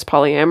identifying as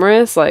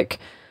polyamorous, like,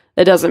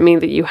 it doesn't mean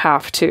that you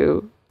have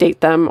to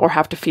date them or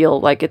have to feel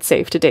like it's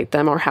safe to date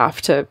them or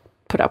have to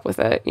put up with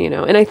it,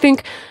 And I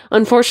think,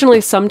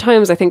 unfortunately,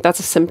 sometimes I think that's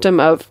a symptom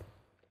of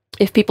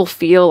if people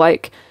feel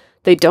like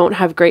they don't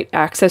have great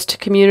access to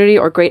community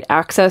or great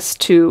access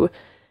to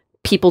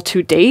people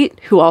to date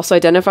who also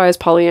identify as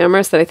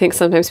polyamorous, that I think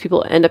sometimes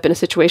people end up in a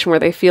situation where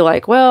they feel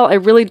like, well, I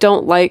really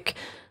don't like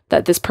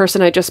that this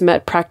person I just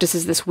met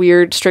practices this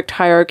weird strict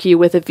hierarchy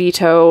with a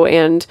veto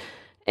and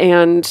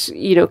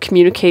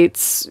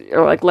communicates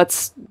or like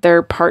lets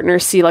their partner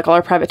see like all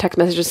our private text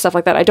messages and stuff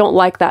like that. I don't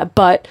like that,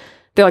 but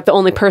they're like the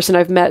only person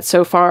I've met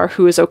so far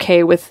who is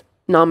okay with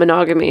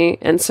non-monogamy,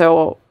 and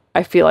so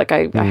I feel like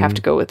I have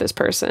to go with this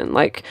person.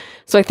 Like,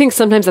 so I think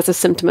sometimes that's a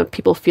symptom of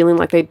people feeling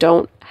like they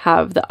don't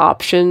have the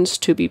options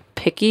to be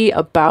picky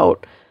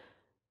about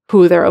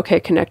who they're okay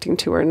connecting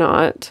to or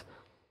not.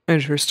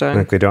 Interesting.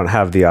 Like they don't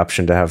have the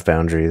option to have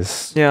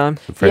boundaries. Yeah.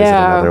 To phrase it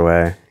another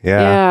way.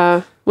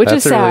 Yeah. Which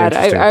That's is a really sad.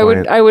 interesting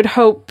point. I would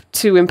hope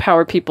to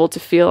empower people to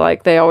feel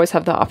like they always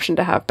have the option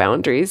to have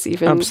boundaries.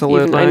 Even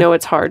I know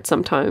it's hard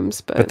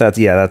sometimes, but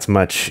that's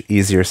much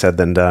easier said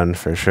than done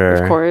for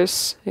sure. Of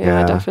course.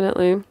 Yeah,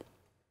 definitely.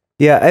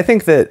 Yeah, I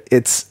think that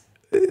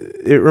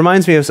it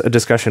reminds me of a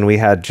discussion we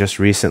had just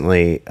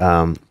recently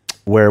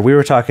where we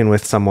were talking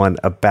with someone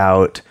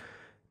about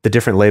the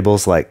different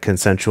labels like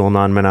consensual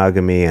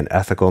non-monogamy and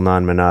ethical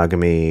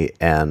non-monogamy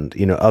and,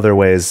 other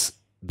ways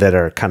that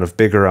are kind of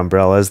bigger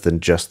umbrellas than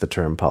just the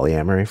term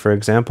polyamory, for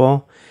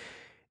example.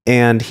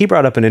 And he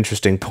brought up an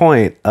interesting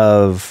point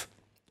of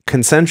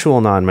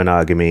consensual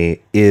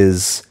non-monogamy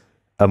is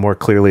a more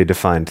clearly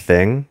defined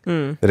thing,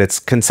 that it's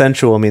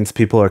consensual means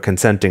people are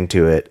consenting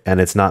to it and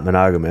it's not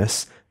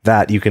monogamous.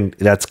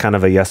 That's kind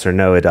of a yes or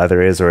no. It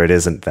either is or it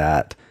isn't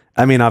that.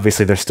 I mean,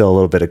 obviously there's still a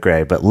little bit of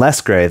gray, but less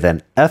gray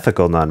than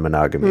ethical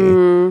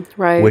non-monogamy,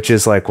 right? Which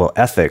is like, well,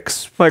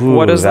 ethics. Like,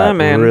 what does that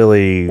mean?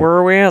 Really, where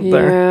are we at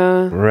there?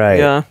 Yeah. Right.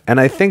 Yeah. And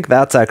I think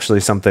that's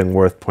actually something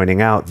worth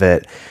pointing out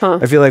that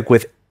I feel like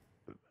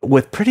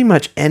with pretty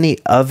much any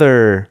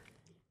other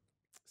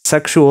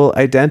sexual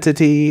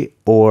identity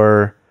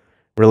or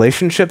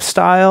relationship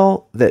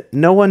style, that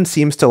no one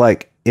seems to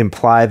like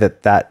imply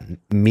that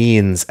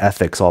means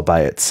ethics all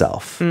by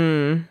itself.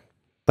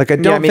 Like, I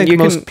don't think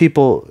most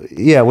people,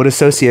 would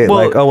associate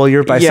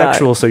you're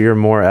bisexual, so you're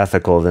more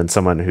ethical than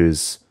someone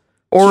who's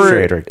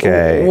straight or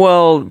gay.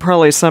 Well,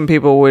 probably some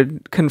people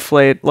would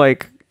conflate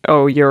like,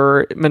 oh,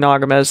 you're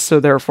monogamous, so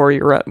therefore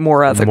you're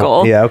more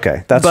ethical.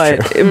 Okay.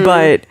 That's true.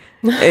 But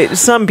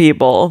some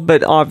people,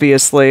 but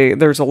obviously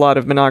there's a lot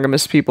of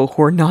monogamous people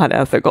who are not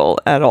ethical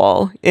at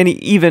all, and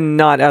even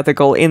not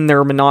ethical in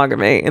their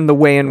monogamy, in the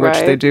way in which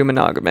they do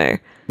monogamy.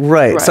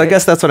 Right. So I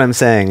guess that's what I'm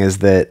saying is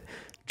that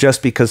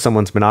just because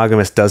someone's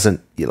monogamous doesn't,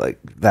 like,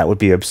 that would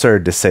be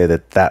absurd to say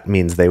that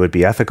means they would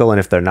be ethical, and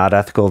if they're not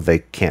ethical, they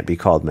can't be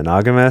called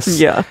monogamous.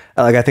 Yeah.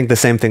 Like, I think the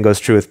same thing goes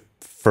true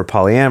for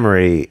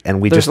polyamory,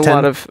 and there's a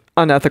lot of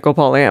unethical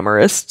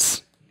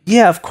polyamorists.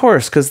 Yeah, of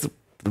course, because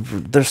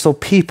they're still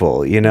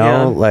people,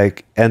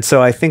 like, and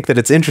so I think that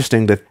it's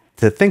interesting to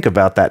think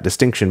about that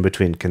distinction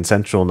between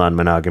consensual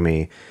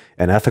non-monogamy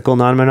and ethical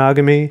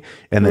non-monogamy,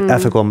 and that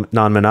ethical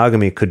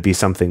non-monogamy could be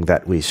something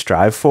that we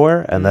strive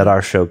for, and that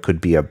our show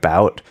could be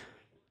about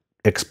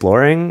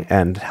exploring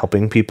and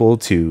helping people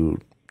to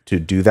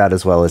do that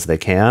as well as they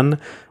can,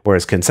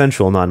 whereas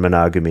consensual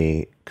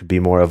non-monogamy could be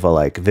more of a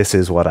like, this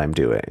is what I'm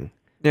doing.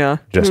 Yeah.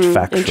 Just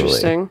factually.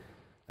 Interesting.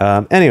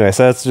 Anyway,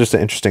 so that's just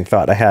an interesting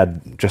thought I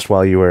had just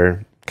while you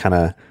were kind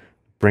of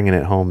bringing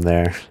it home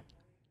there.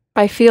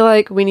 I feel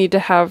like we need to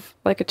have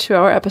like a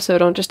 2-hour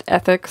episode on just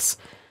ethics.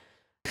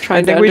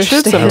 I think we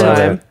should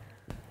sometime.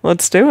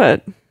 Let's do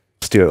it.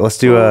 Let's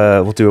do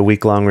we'll do a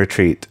week-long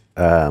retreat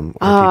where people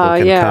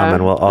can come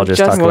and we'll all just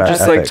talk about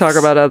ethics. Like talk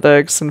about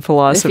ethics and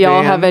philosophy. If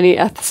y'all have any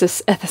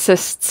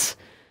ethicists,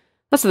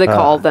 that's what they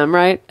call them,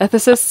 right?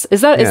 Ethicists?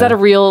 Is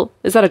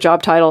that a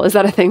job title? Is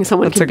that a thing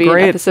someone can be?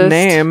 That's a great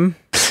name.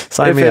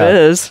 Sign if me it up.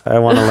 Is. I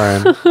want to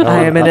learn.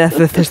 I am an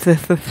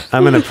ethicist.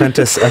 I'm an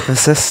apprentice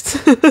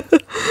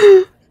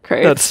ethicist.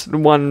 Great. That's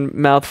one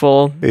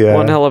mouthful. Yeah.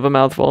 One hell of a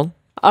mouthful.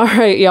 All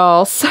right,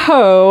 y'all.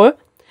 So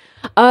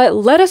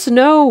let us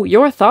know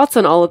your thoughts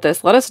on all of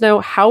this. Let us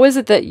know, how is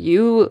it that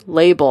you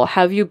label?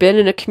 Have you been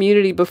in a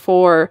community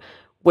before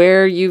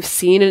where you've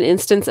seen an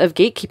instance of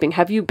gatekeeping.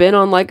 Have you been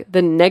on like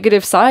the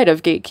negative side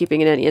of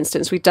gatekeeping in any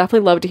instance? We'd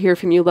definitely love to hear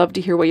from you. Love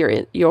to hear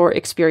what your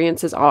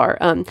experiences are.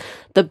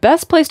 The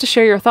best place to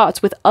share your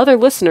thoughts with other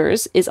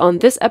listeners is on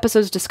this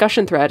episode's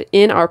discussion thread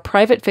in our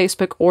private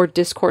Facebook or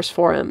Discourse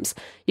forums.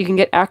 You can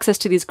get access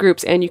to these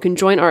groups and you can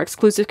join our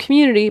exclusive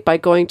community by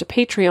going to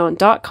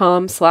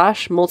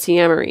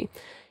patreon.com/multiamory.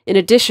 In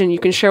addition, you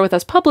can share with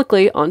us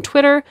publicly on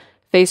Twitter,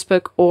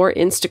 Facebook, or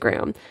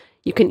Instagram.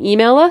 You can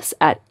email us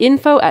at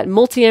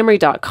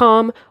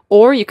info@multiamory.com,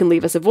 or you can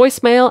leave us a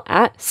voicemail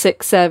at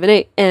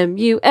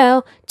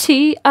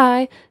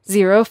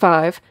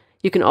 678-MULTI-05.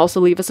 You can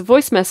also leave us a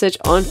voice message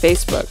on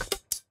Facebook.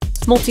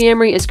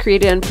 Multiamory is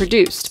created and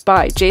produced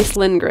by Jase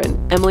Lindgren,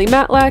 Emily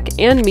Matlack,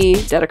 and me,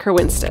 Dedeker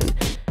Winston.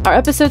 Our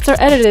episodes are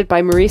edited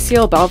by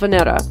Mauricio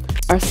Balvanera.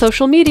 Our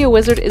social media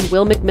wizard is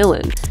Will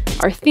McMillan.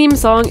 Our theme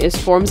song is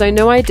Forms I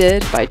Know I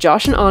Did by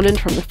Josh and Anand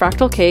from the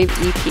Fractal Cave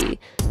EP.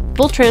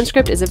 Full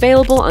transcript is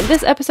available on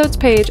this episode's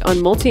page on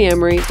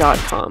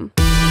multiamory.com.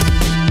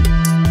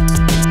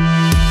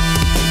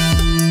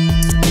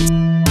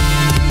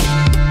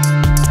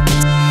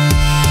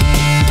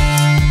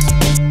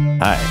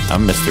 Hi,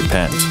 I'm Mr.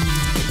 Penge,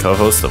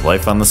 co-host of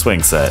Life on the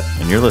Swing Set,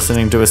 and you're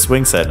listening to a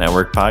Swing Set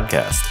Network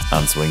podcast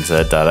on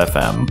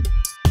swingset.fm.